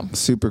our show.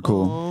 Super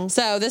cool.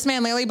 So this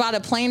man literally bought a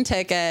plane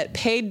ticket,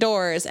 paid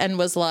doors, and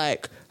was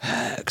like,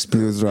 Hexproof.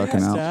 He was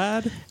rocking out.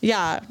 Dad?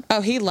 Yeah.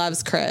 Oh, he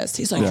loves Chris.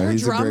 He's like,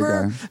 he's drummer,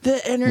 a great guy.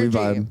 the energy. We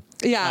vibe.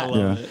 Yeah. I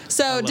love it.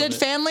 So did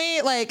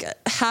family, like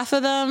half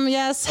of them,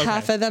 yes,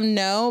 half of them,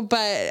 no.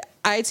 But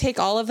I take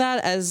all of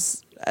that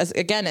as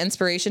again,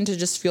 inspiration to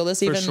just feel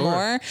this even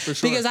more.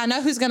 Because I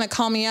know who's going to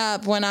call me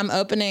up when I'm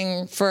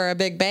opening for a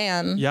big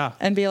band. Yeah.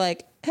 And be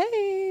like,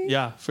 hey.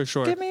 Yeah, for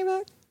sure. Get me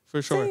back.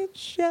 For sure.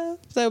 Stage. Yeah.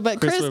 So,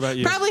 but Chris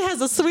probably has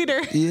a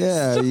sweeter.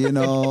 Yeah. You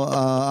know,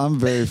 I'm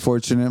very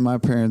fortunate. My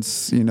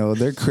parents, you know,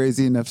 they're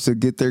crazy enough to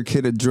get their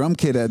kid a drum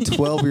kit at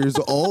 12 years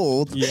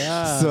old.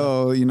 Yeah.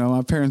 So, you know,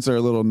 my parents are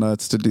a little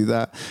nuts to do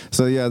that.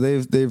 So yeah,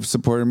 they've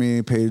supported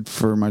me, paid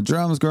for my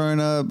drums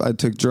growing up. I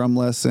took drum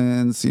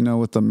lessons, you know,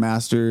 with the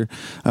master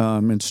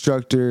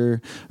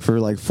instructor for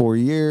like 4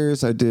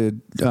 years. I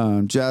did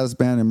jazz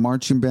band and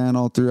marching band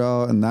all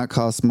throughout, and that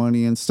cost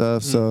money and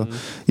stuff. So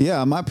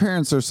yeah, my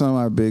parents are some of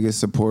my biggest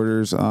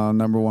supporters,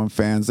 number one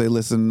fans. They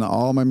listen to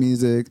all my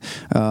music.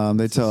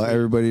 They tell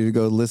everybody to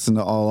go listen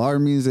to all our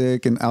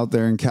music and out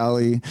there in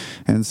Cali.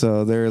 And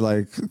so they're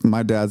like,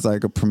 my dad's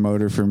like a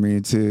promoter for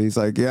me too. He's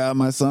like, yeah,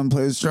 my son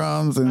plays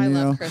drums and, you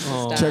know,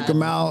 check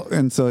him out.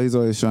 And so he's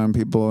always showing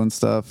people and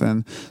stuff.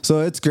 And so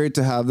it's great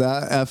to have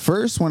that. At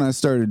first, when I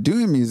started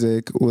doing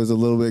music, was a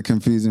little bit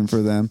confusing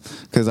for them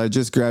because I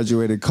just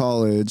graduated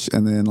college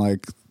and then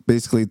like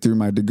basically threw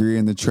my degree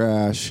in the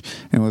trash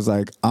and was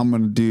like, I'm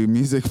going to do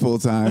music full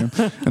time.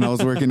 And I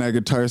was working at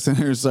Guitar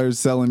Center, started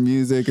selling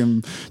music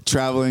and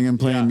traveling and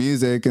playing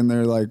music. And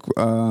they're like,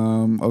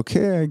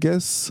 okay, I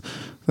guess.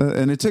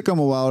 And it took them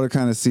a while to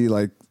kind of see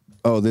like,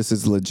 oh, this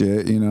is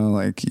legit, you know,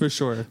 like. For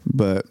sure.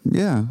 But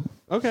yeah.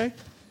 Okay.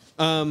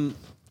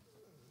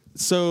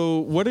 So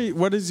what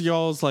is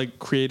y'all's like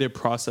creative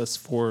process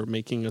for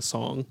making a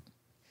song?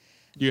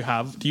 Do you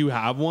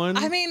have one?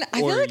 I mean, I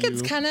feel like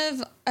it's kind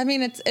of, I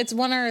mean, it's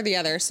one or the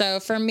other. So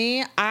for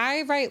me,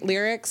 I write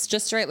lyrics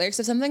just to write lyrics.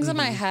 If something's in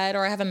my head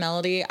or I have a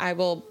melody, I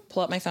will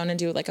pull up my phone and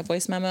do like a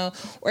voice memo.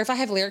 Or if I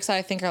have lyrics that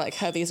I think are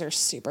like, oh, these are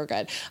super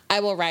good, I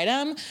will write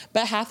them.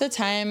 But half the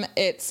time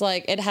it's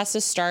like, it has to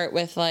start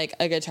with like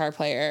a guitar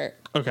player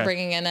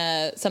bringing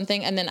in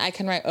something, and then I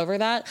can write over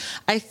that.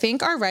 I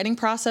think our writing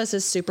process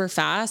is super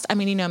fast. I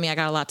mean, you know me, I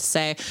got a lot to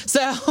say. So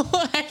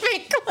I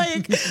think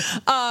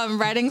like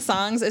writing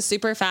songs is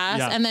super fast.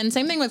 Yeah. And then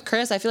same thing with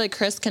Chris. I feel like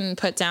Chris can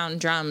put down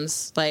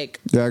drums. Like,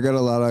 yeah, I got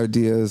a lot of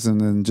ideas,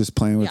 and then just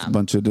playing with a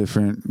bunch of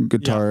different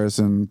guitarists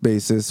and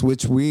bassists,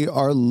 which we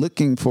are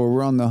looking for.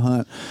 We're on the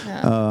hunt,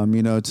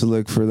 you know, to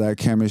look for that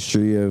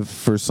chemistry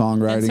for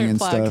songwriting and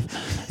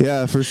stuff.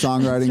 Yeah, for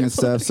songwriting and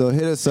stuff. So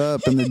hit us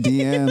up in the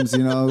DMs,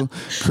 you know,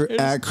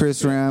 at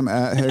Chris Ram,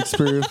 at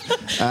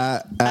Hexproof,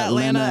 at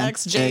Atlanta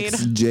X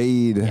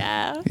Jade.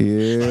 Yeah.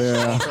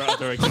 Yeah. For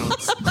other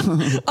accounts.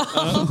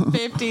 All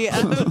 50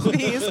 of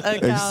these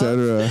accounts.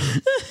 Etc.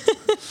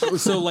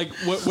 So, like,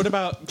 what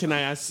about, can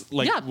I ask,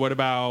 like, what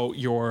about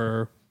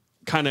your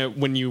kind of,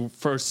 when you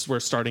first were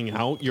starting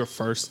out, your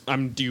first,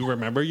 do you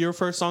remember your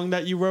first song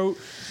that you wrote?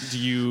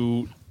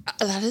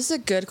 That is a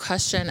good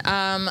question.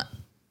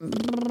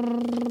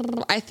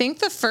 I think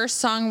the first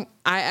song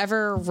I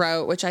ever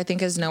wrote, which I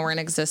think is nowhere in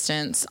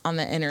existence on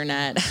the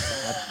internet,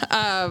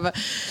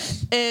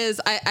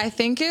 is I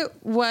think it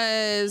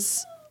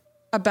was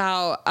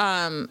about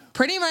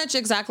pretty much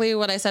exactly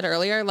what I said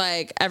earlier,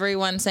 like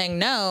everyone saying,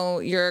 no,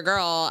 you're a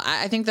girl.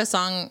 I think the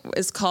song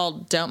is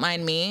called Don't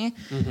Mind Me.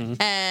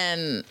 Mm-hmm.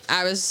 And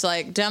I was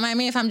like, don't mind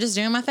me if I'm just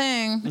doing my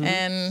thing. Mm-hmm.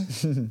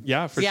 And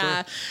yeah, for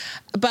sure.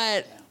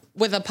 But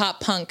with a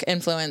pop punk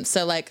influence.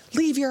 So like,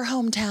 leave your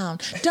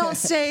hometown, don't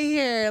stay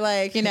here.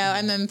 Like, you know,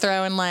 and then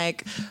throw in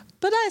like,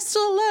 but I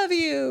still love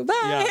you.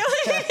 Bye.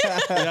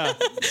 Yeah.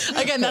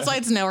 Again, that's why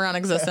it's nowhere on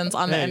existence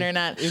on the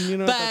internet. You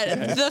know,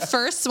 but the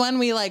first one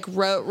we like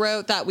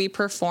wrote that we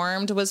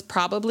performed was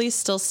probably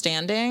Still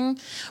Standing,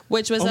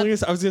 which was I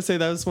was gonna say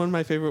that was one of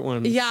my favorite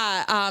ones.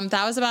 Yeah,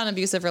 that was about an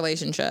abusive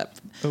relationship.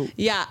 Oh.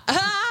 Yeah.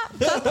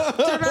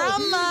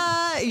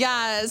 Drama.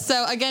 Yeah.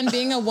 So again,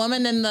 being a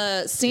woman in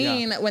the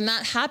scene, when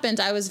that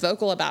happened, I was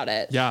vocal about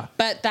it. Yeah.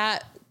 But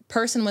that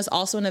person was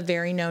also in a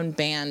very known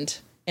band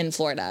in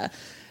Florida.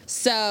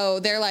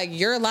 So they're like,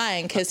 you're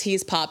lying because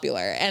he's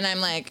popular. And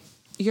I'm like,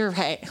 you're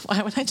right.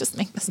 Why would I just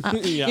make this up?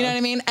 You know what I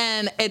mean?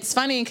 And it's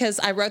funny because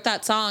I wrote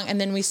that song and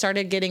then we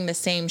started getting the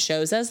same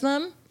shows as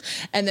them.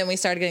 And then we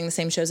started getting the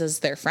same shows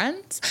as their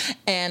friends.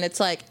 And it's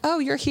like, oh,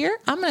 you're here?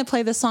 I'm going to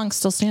play this song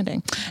Still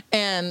Standing.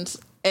 And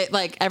it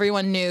like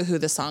everyone knew who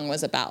the song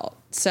was about.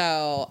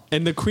 So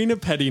and the queen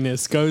of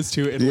pettiness goes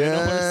to Atlanta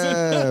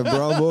Horses.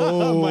 Bravo!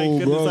 Oh my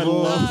goodness, bravo. I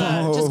love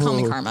that. Just call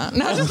me Karma.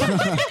 No,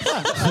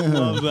 I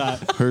love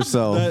that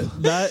herself.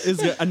 That is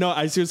good. No,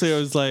 I seriously, I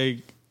was like,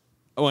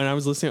 when I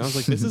was listening, I was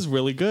like, this is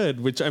really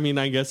good. Which, I mean,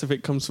 I guess if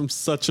it comes from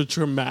such a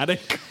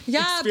traumatic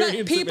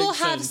but people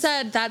have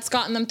said that's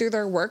gotten them through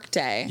their work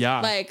day.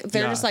 Yeah. Like,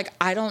 they're just like,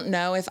 I don't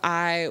know if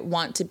I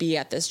want to be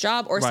at this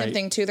job. Or same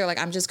thing, too. They're like,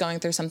 I'm just going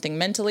through something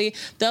mentally.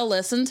 They'll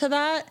listen to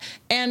that.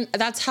 And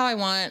that's how I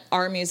want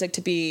our music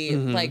to be,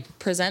 like,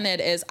 presented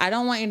is I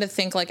don't want you to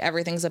think, like,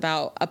 everything's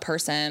about a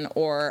person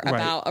or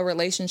about a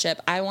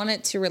relationship. I want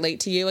it to relate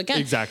to you. Again,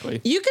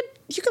 exactly. You can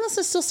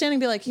listen to Still Standing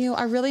and be like, you know,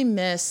 I really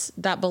miss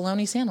that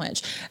bologna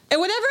sandwich.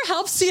 And whatever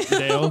helps you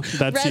Dale,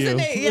 that's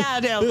resonate. You. Yeah,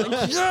 Dale.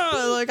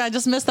 Like I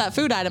just miss that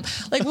food item.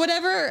 Like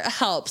whatever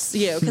helps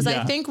you. Because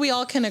I think we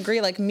all can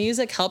agree, like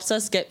music helps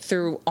us get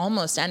through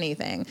almost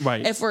anything.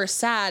 Right. If we're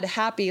sad,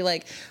 happy,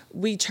 like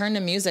we turn to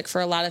music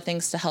for a lot of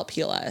things to help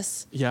heal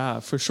us.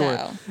 Yeah, for sure.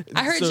 So,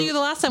 I heard you the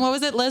last time. What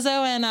was it?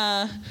 Lizzo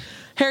and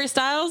Harry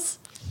Styles?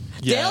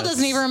 Yes. Dale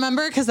doesn't even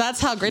remember because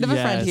that's how great of a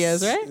friend he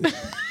is, right?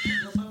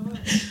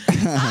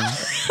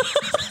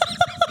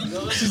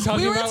 She's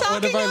talking about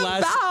one of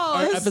our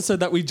episode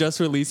that we just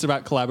released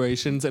about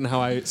collaborations and how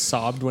I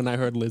sobbed when I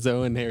heard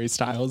Lizzo and Harry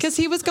Styles. Because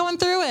he was going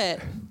through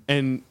it.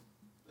 And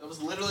that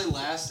was literally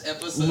last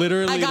episode.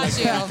 Literally, I got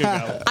you.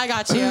 I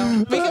got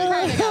you. We can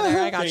pray together.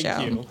 I got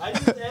you. I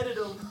just edited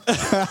them.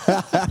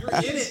 You're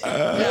in it.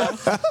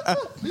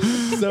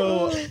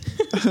 So,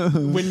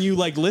 when you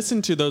like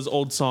listen to those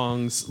old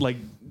songs, like,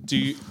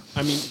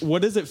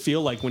 what does it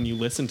feel like when you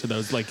listen to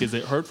those? Like, is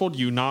it hurtful? Do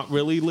you not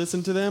really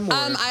listen to them? Or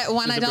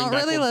I don't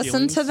really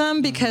listen to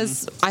them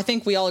because I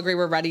think we all agree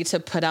we're ready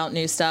to put out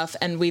new stuff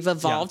and we've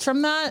evolved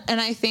from that.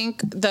 And I think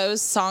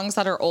those songs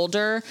that are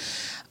older,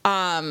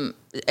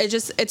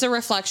 it's a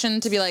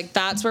reflection to be like,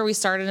 that's where we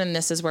started and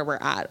this is where we're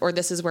at, or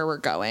this is where we're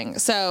going.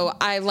 So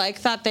I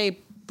like that they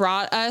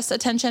brought us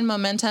attention,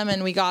 momentum,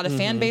 and we got a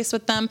fan base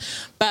with them.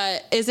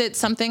 But is it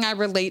something I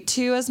relate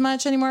to as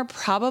much anymore?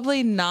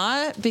 Probably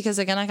not, because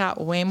again, I got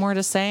way more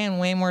to say and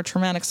way more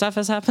traumatic stuff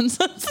has happened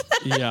since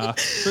then. Yeah,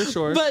 for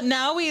sure. But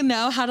now we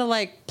know how to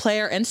like play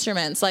our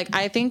instruments. Like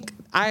I think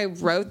I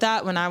wrote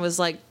that when I was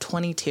like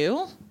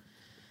 22.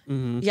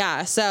 Mm-hmm.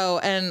 Yeah. So,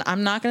 and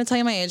I'm not going to tell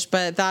you my age,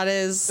 but that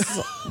is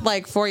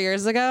like 4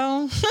 years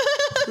ago.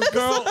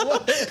 Girl,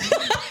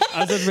 I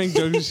was just making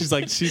jokes. She's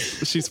like,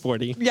 she's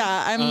 40.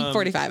 Yeah, I'm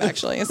 45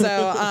 actually. So,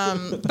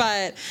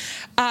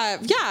 yeah.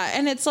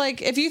 And it's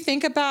like, if you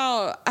think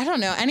about, I don't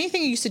know,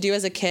 anything you used to do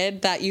as a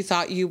kid that you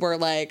thought you were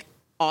like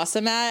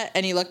awesome at,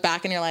 and you look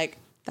back and you're like,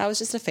 That was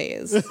just a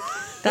phase.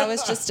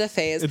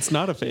 It's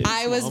not a phase.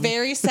 I was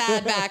very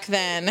sad back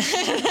then.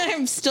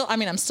 I'm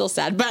still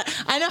sad, but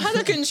I know how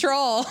to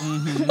control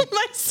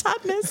my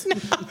sadness now.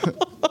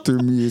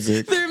 Through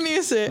music. Through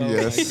music.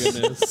 Yes. My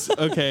goodness.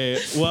 Okay.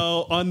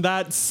 Well, on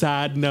that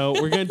sad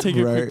note, we're going to take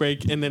a quick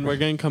break and then we're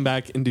going to come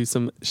back and do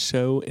some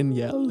show and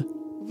yell.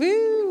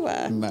 Woo.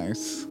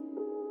 Nice.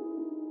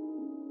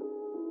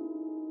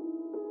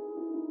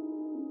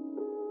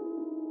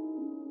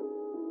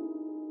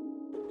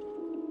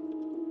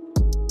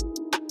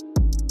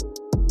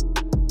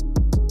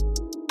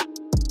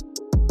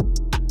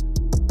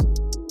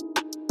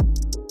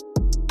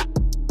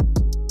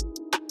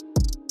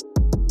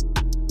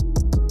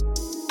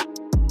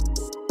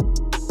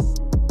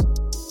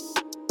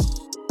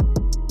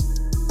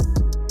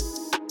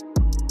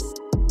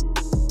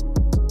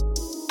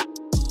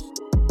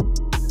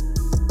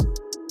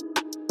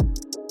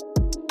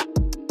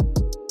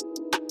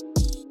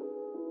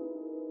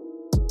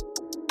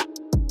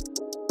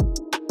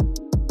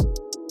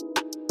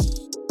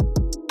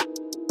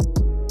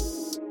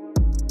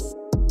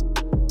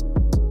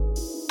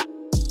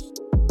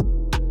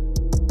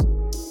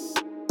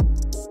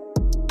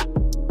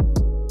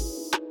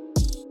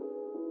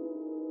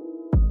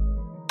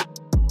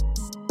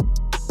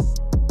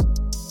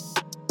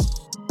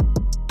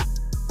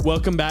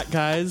 Welcome back,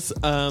 guys.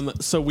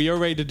 So we are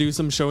ready to do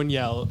some show and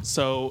yell.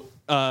 So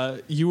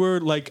you were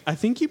like, I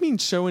think you mean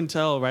show and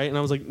tell, right? And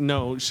I was like,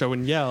 no, show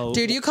and yell.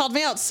 Dude, you called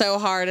me out so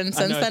hard, and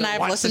since then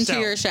I've listened to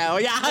your show.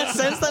 Yeah,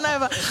 since then I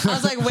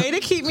was like, way to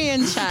keep me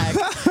in check,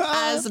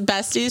 as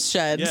besties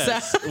should.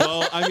 Yes. So.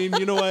 Well, I mean,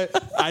 you know what?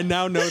 I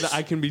now know that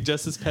I can be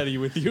just as petty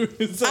with you.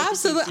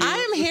 Absolutely.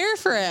 I am here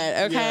for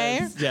it,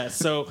 okay? Yes.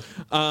 So,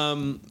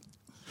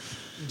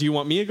 do you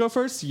want me to go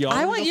first?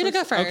 I want you to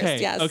go first.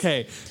 Okay. Yes.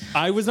 Okay.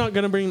 I was not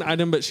going to bring an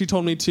item, but she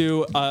told me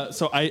to.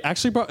 So I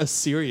actually brought a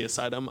serious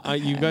item. Okay.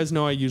 You guys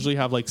know I usually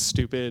have like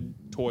stupid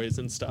toys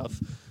and stuff.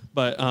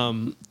 But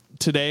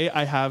today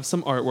I have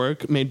some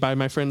artwork made by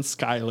my friend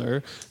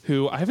Skylar,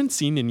 who I haven't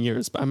seen in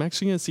years, but I'm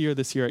actually going to see her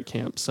this year at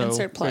camp. So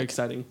very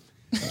exciting.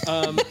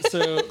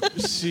 So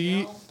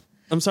she...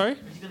 I'm sorry? Are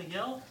you going to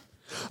yell?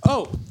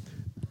 Oh,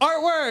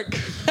 artwork!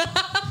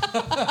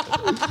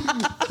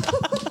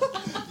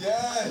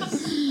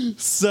 Yes.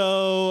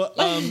 So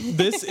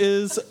this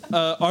is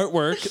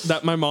artwork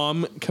that my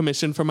mom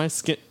commissioned for my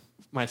skin.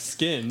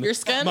 Your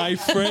skin? My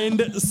friend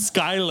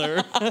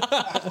Skylar.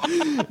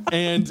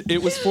 And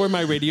it was for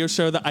my radio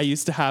show that I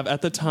used to have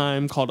at the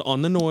time called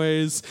On the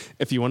Noise.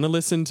 If you want to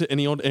listen to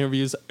any old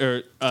interviews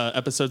or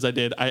episodes I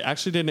did, I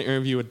actually did an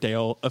interview with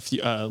Dale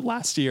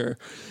last year.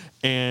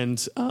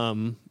 And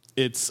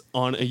it's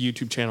on a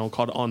YouTube channel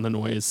called On the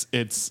Noise.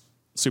 It's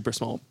super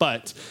small,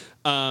 but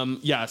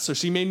so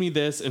she made me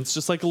this, and it's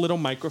just like a little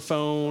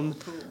microphone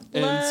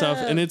and stuff,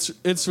 and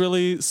it's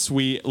really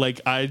sweet.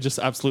 Like, I just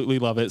absolutely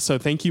love it. So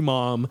thank you,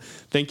 Mom.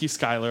 Thank you,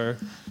 Skylar.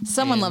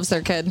 Someone loves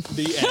their kid.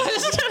 The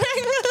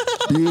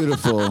end.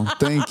 Beautiful.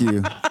 Thank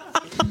you.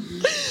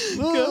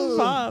 Good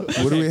mom.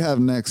 What do we have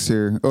next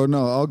here? Oh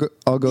no,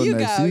 I'll go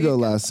next. You go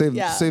last. Save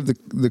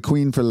the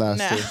queen for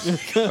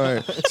last. No. All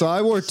right. So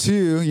I wore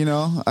two.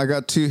 I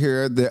got two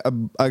here.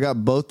 I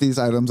got both these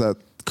items at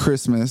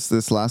Christmas,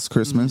 this last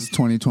Christmas,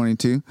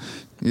 2022.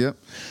 Yep.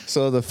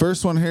 So the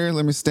first one here,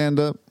 let me stand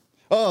up.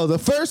 Oh, the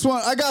first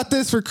one, I got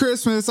this for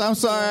Christmas. I'm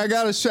sorry, I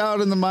got to shout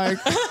in the mic.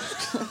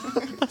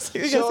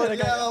 Show and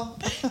yell.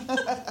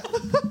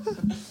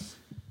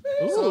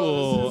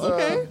 Ooh,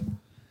 okay.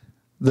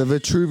 The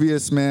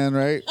Vitruvius Man,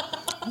 right?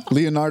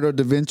 Leonardo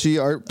da Vinci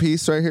art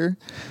piece right here.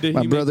 Did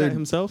he make that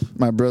himself?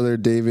 My brother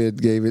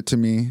David gave it to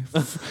me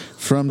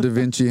from Da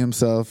Vinci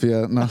himself.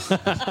 Yeah, no.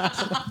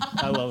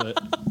 I love it.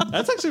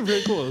 That's actually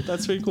very cool.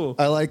 That's very cool.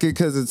 I like it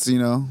because it's,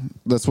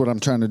 that's what I'm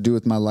trying to do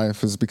with my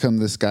life, is become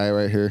this guy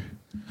right here.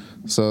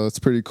 So it's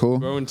pretty cool.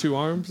 Growing 2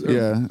 arms?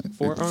 Yeah.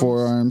 4 arms?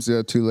 4 arms,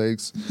 yeah, 2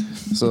 legs.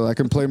 So I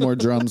can play more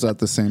drums at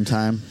the same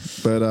time.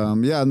 But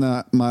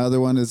and my other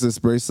one is this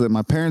bracelet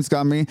my parents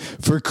got me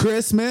for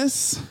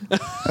Christmas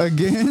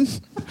again.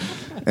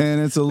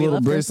 And it's a little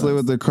bracelet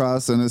with the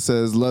cross, and it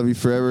says "Love you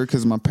forever,"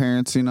 because my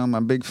parents, my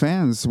big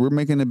fans. We're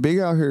making it big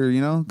out here,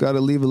 Got to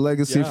leave a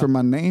legacy for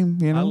my name,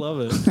 I love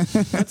it.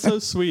 That's so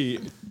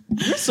sweet.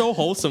 You're so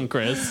wholesome,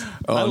 Chris.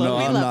 Oh no,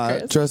 I'm not.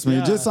 Chris. Trust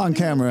me, just on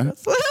camera.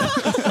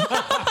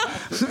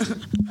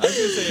 I was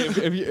gonna say,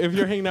 if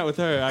you're hanging out with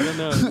her, I don't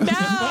know. No,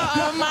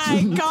 oh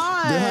my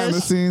gosh. Behind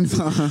the scenes.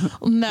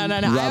 No.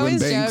 I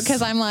always joke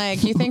because I'm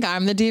like, you think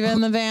I'm the diva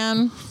in the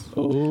van?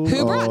 Ooh.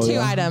 Who brought 2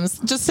 items?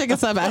 Just take a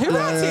step back. Who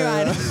brought 2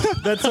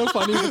 items? That's so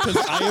funny because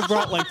I have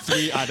brought like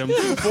 3 items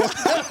before.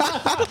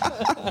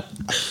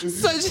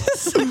 So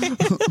just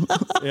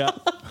yeah,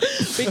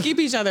 we keep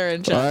each other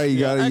in check. All right, you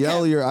gotta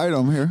yell your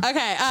item here.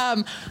 Okay,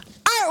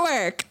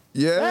 artwork.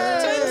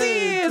 Yeah.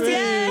 Twinsies.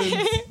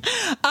 Yay.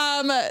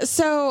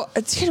 So,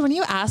 dude, when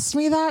you asked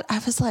me that, I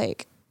was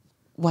like,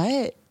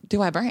 what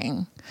do I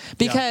bring?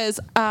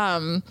 Because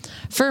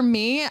for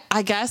me,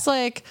 I guess,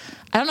 like,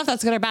 I don't know if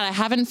that's good or bad. I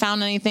haven't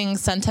found anything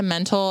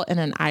sentimental in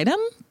an item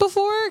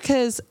before,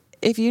 because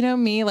if you know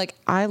me, like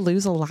I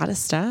lose a lot of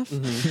stuff.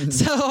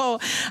 So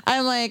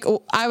I'm like,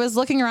 I was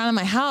looking around in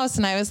my house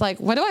and I was like,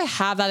 what do I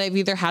have that I've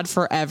either had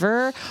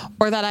forever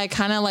or that I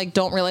kind of like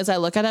don't realize I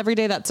look at every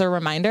day? That's a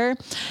reminder.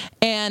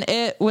 And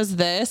it was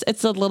this.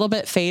 It's a little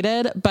bit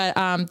faded,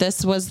 but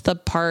this was the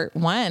part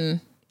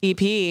 1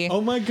 EP.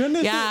 Oh my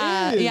goodness.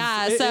 Yeah.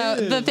 Yeah. So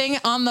the thing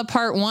on the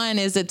part 1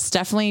 is it's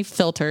definitely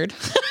filtered.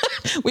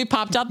 We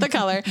popped out the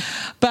color,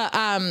 but,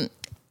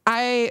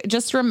 I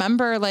just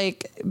remember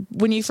like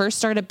when you first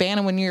start a band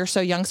and when you're so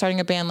young starting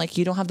a band, like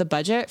you don't have the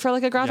budget for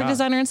like a graphic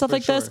designer and stuff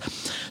like this.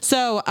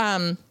 So,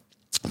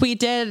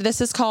 this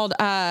is called,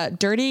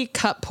 Dirty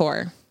Cup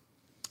Pour.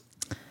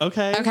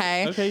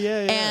 Okay.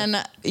 Yeah.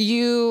 And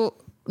you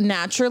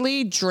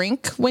naturally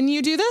drink when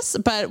you do this,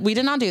 but we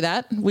did not do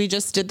that. We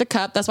just did the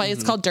cup. That's why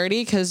it's called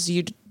dirty. 'Cause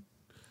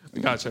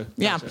Gotcha.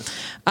 Yeah.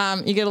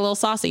 You get a little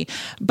saucy,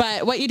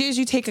 but what you do is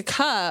you take a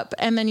cup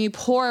and then you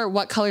pour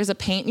what colors of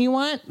paint you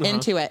want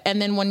into it.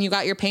 And then when you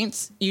got your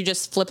paints, you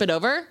just flip it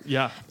over.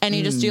 Yeah. And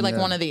you just do like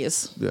one of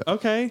these. Yeah.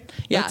 Okay.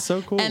 Yeah. That's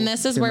so cool. And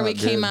this is where we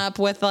came up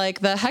with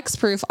like the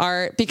Hexproof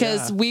art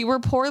because we were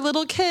poor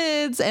little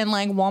kids and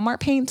like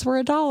Walmart paints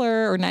were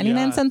 $1 or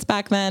 99 cents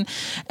back then.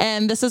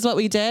 And this is what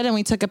we did. And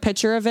we took a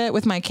picture of it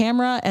with my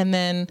camera and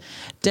then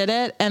did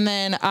it. And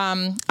then,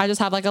 I just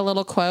have like a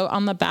little quote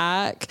on the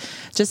back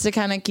just to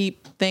kind of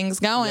keep things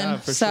going. Yeah,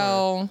 for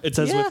sure. It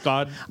says with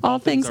God, all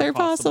things are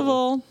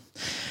possible.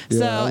 Yeah,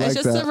 So I it's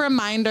like just that. a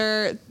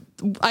reminder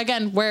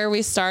again, where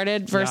we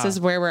started versus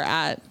where we're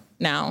at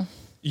now.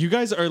 You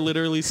guys are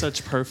literally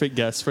such perfect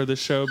guests for this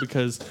show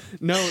because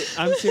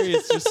I'm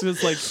serious. Just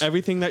because like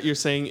everything that you're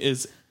saying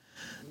is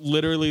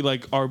literally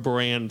like our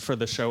brand for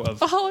the show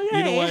of,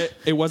 you know what?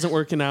 It wasn't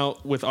working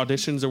out with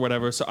auditions or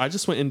whatever. So I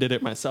just went and did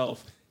it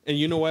myself. And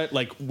you know what?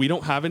 Like we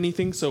don't have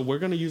anything. So we're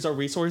going to use our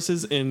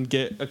resources and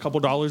get a couple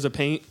dollars of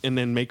paint and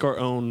then make our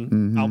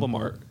own album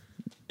art.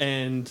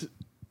 And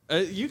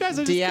you guys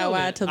are just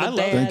DIY to the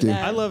day.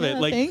 I love it.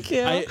 Like, thank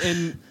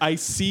you. I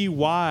see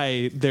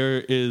why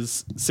there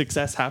is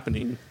success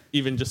happening,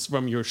 even just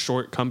from your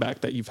short comeback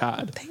that you've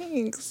had.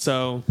 Thanks.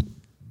 So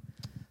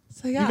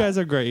yeah. you guys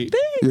are great.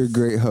 Thanks. You're a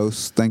great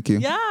host. Thank you.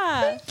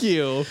 Yeah. Thank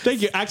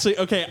you. Actually,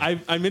 okay,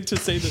 I meant to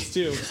say this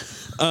too.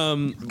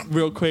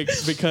 Real quick,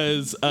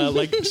 because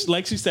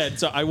like she said,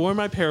 so I wore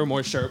my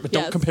Paramore shirt, but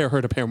don't compare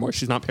her to Paramore.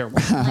 She's not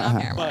Paramore. We're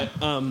not Paramore.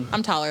 But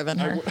I'm taller than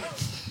her.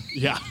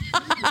 yeah.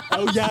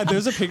 Oh yeah,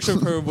 there's a picture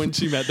of her when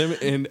she met them,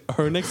 and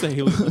her next to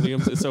Haley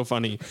Williams is so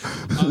funny.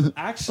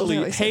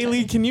 Actually,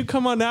 Haley, can you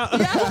come on out?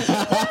 That's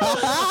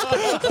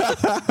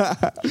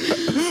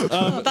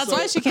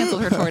why she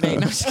canceled her tour date.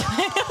 No, I'm just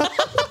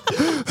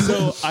kidding.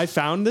 So I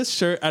found this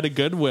shirt at a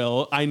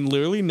Goodwill. I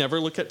literally never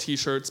look at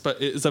t-shirts,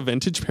 but it is a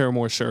vintage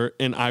Paramore shirt,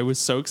 and I was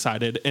so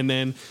excited. And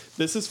then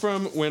this is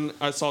from when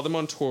I saw them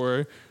on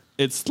tour.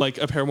 It's like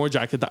a Paramore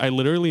jacket that I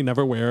literally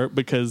never wear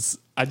because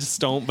I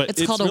just don't. But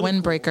it's called really a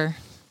windbreaker.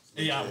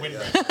 Cool. Yeah,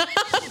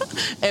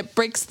 windbreaker. It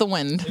breaks the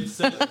wind.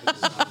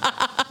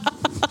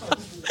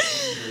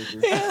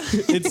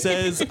 It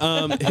says,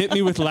 "Hit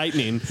Me with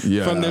Lightning"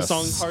 from their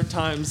song "Hard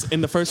Times."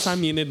 And the first time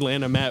me and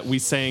Atlanta met, we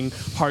sang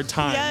 "Hard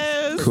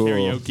Times" Cool.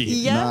 karaoke.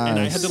 Yes. Nice. And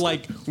I had to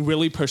like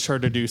really push her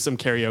to do some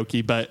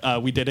karaoke, but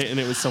we did it, and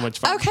it was so much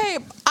fun. Okay,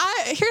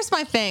 here's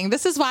my thing.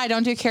 This is why I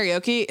don't do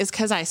karaoke is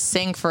because I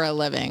sing for a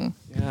living.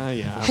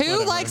 Yeah. Who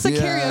whatever. likes a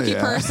karaoke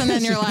person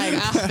and you're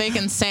like, they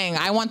can sing.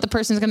 I want the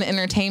person who's going to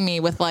entertain me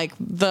with like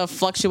the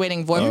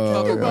fluctuating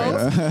vocal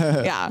cords.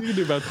 Yeah. You can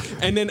do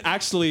both. And then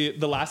actually,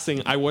 the last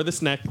thing, I wore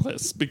this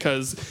necklace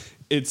because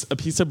it's a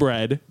piece of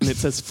bread and it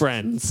says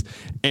 "Friends,"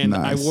 and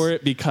Nice. I wore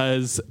it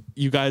because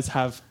you guys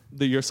have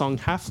your song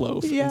 "Half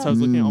Loaf," Yeah. and so I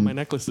was looking at all my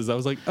necklaces. I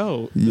was like,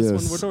 oh, this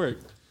one would work.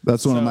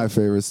 That's one of my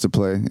favorites to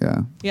play.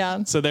 Yeah.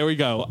 Yeah. So there we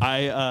go.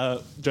 I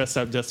dressed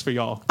up just for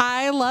y'all.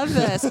 I love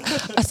this.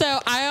 So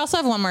I also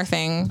have one more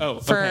thing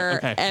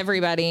for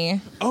everybody.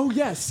 Oh,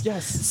 yes.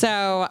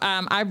 So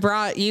I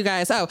brought you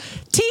guys,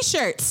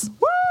 t-shirts.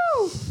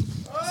 Woo!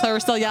 So we're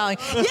still yelling.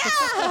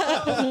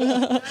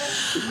 Yeah!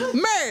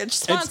 Merch,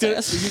 sponsor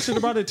us. You should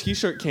have brought a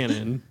t-shirt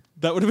cannon.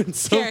 That would have been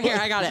so Here,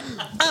 I got it.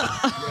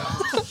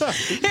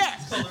 Here.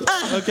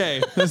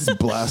 Okay. Let's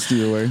blast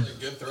you away.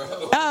 Good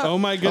throw. Oh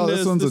my goodness.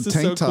 This one's this a is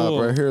tank so top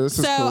cool. right here. This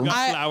is So cool.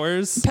 Got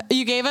flowers.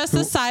 You gave us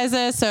the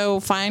sizes, so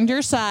find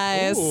your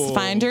size. Ooh.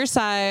 Find your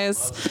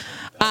size.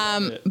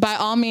 By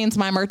all means,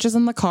 my merch is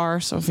in the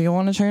car, so if you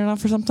want to turn it off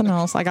for something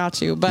else, I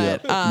got you.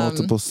 But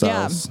Multiple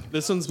styles.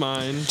 This one's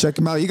mine. Check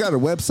them out. You got a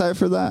website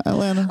for that,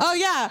 Atlanta? Oh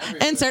yeah,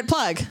 insert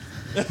plug.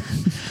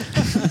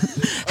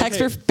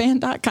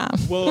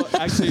 Hexproofband.com. Well,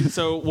 actually,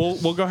 so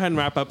we'll go ahead and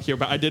wrap up here.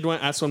 But I did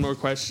want to ask one more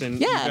question.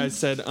 Yeah. You guys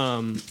said,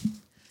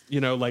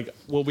 like,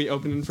 we'll be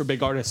opening for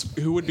big artists.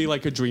 Who would be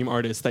like a dream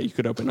artist that you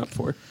could open up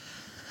for?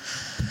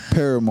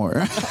 Paramore.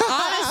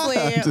 Honestly,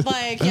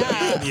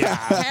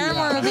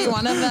 Paramore would be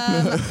one of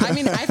them. I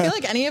mean, I feel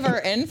like any of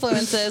our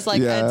influences,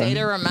 like A Day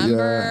to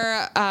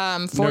Remember,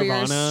 4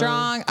 Years Nirvana.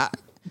 Strong.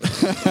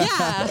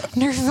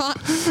 Nirvana.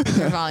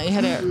 You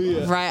hit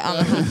it right on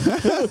the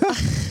head.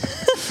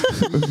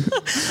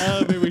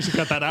 Maybe we should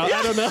cut that out.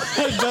 I don't know.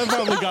 That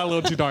probably got a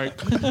little too dark.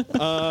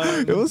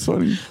 It was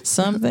funny.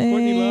 Something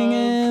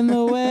in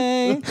the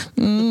way.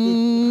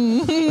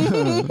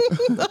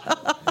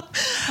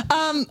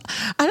 I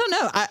don't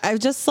know. I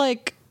just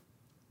like,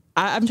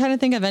 I'm trying to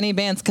think of any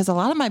bands because a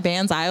lot of my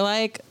bands I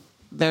like,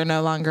 they're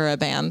no longer a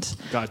band.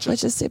 Gotcha.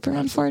 Which is super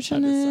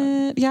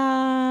unfortunate.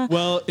 Yeah.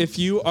 Well, if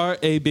you are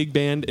a big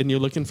band and you're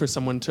looking for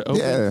someone to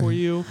open for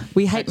you,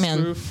 we hype man.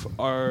 Hexproof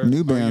are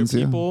new bands,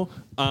 your people.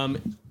 Yeah.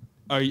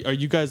 Are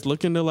you guys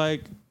looking to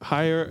like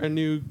hire a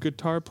new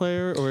guitar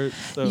player or?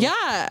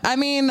 Yeah, I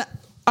mean,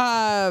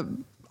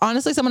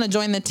 honestly, someone to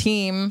join the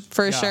team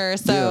for sure.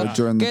 So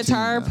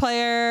guitar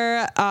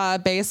player,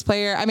 bass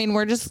player. I mean,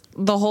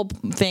 the whole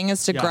thing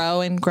is to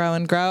grow and grow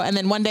and grow. And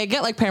then one day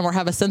get like Paramore,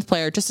 have a synth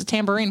player, just a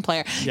tambourine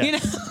player. Yes. You know?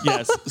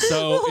 Yes.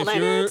 So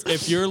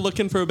if you're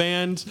looking for a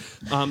band,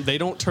 they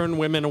don't turn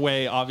women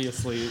away,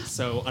 obviously.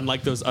 So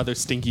unlike those other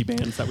stinky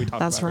bands that we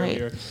talked about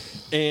earlier.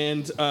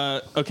 And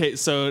okay,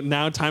 so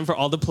now time for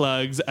all the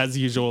plugs as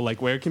usual.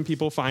 Like, where can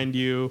people find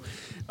you?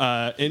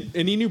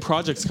 Any new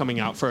projects coming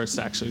out first?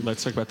 Actually,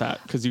 let's talk about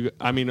that because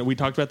we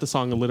talked about the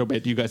song a little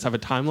bit. Do you guys have a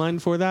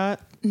timeline for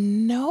that?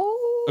 No.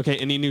 Okay.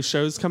 Any new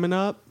shows coming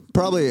up?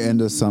 Probably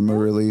end of summer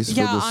release for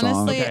the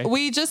song. Honestly,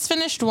 we just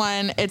finished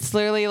one. It's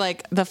literally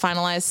like the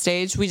finalized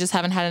stage. We just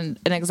haven't had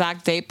an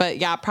exact date, but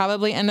yeah,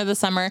 probably end of the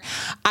summer.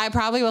 I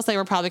probably will say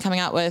we're probably coming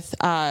out with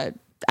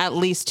at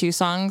least 2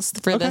 songs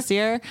for this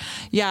year.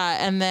 Yeah.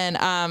 And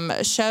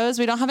then shows,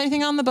 we don't have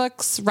anything on the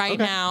books right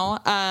now.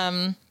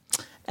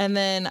 And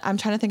then I'm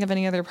trying to think of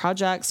any other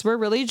projects. We're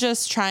really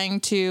just trying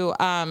to,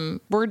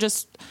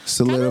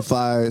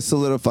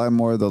 solidify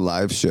more of the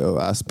live show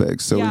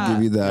aspect. So we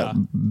give you that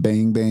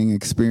bang bang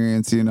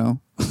experience, you know?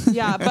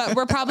 Yeah, but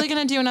we're probably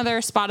going to do another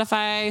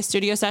Spotify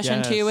studio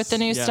session too with the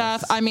new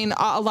stuff. I mean,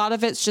 a lot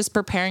of it's just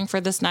preparing for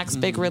this next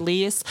big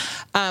release.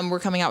 We're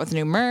coming out with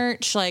new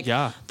merch, like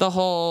the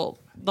whole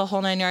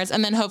 9 yards,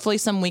 and then hopefully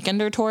some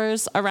weekender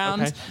tours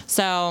around.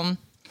 So,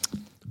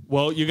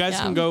 well, you guys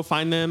can go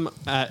find them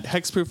at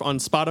Hexproof on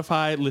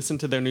Spotify. Listen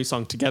to their new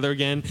song "Together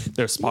Again,"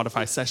 their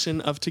Spotify session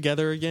of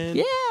 "Together Again."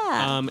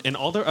 Yeah, and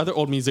all their other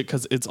old music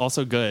because it's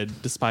also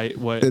good, despite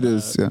what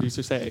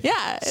producers say.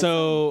 Yeah.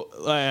 So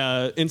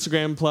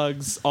Instagram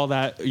plugs, all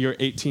that. Your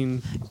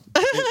 18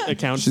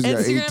 accounts.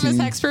 Instagram is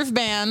Hexproof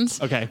Band.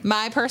 Okay.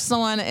 My personal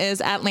one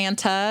is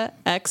Atlanta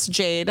X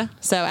Jade.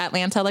 So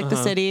Atlanta, like the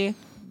city,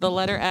 the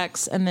letter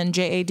X, and then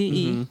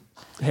JADE.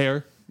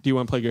 Hair. Do you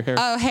want to plug your hair?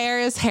 Oh, hair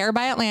is Hair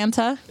by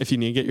Atlanta. If you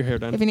need to get your hair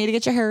done. If you need to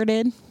get your hair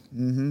did.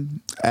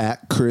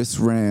 At Chris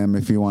Ram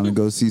if you want to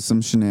go see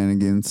some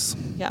shenanigans.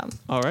 Yeah.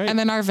 All right. And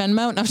then our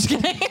Venmo. No, I'm just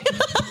kidding.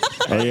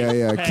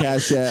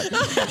 Cash App.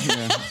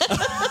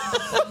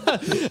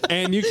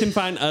 And you can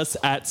find us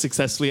at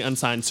Successfully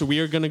Unsigned. So we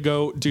are going to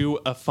go do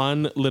a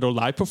fun little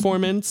live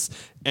performance.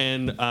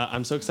 And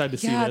I'm so excited to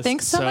see this. Yeah,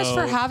 thanks so much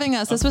for having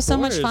us. This was so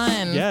much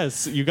fun.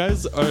 Yes, you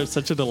guys are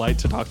such a delight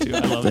to talk to. I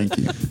love it. Thank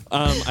you.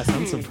 I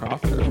sound so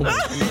proper.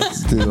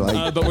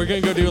 But we're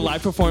going to go do a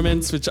live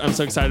performance, which I'm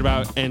so excited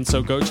about. And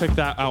so go check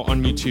that out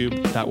on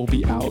YouTube. That will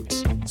be out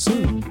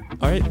soon.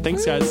 All right,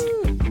 thanks, guys.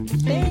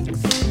 Thanks.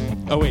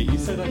 Oh, wait, you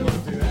said I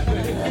don't do it.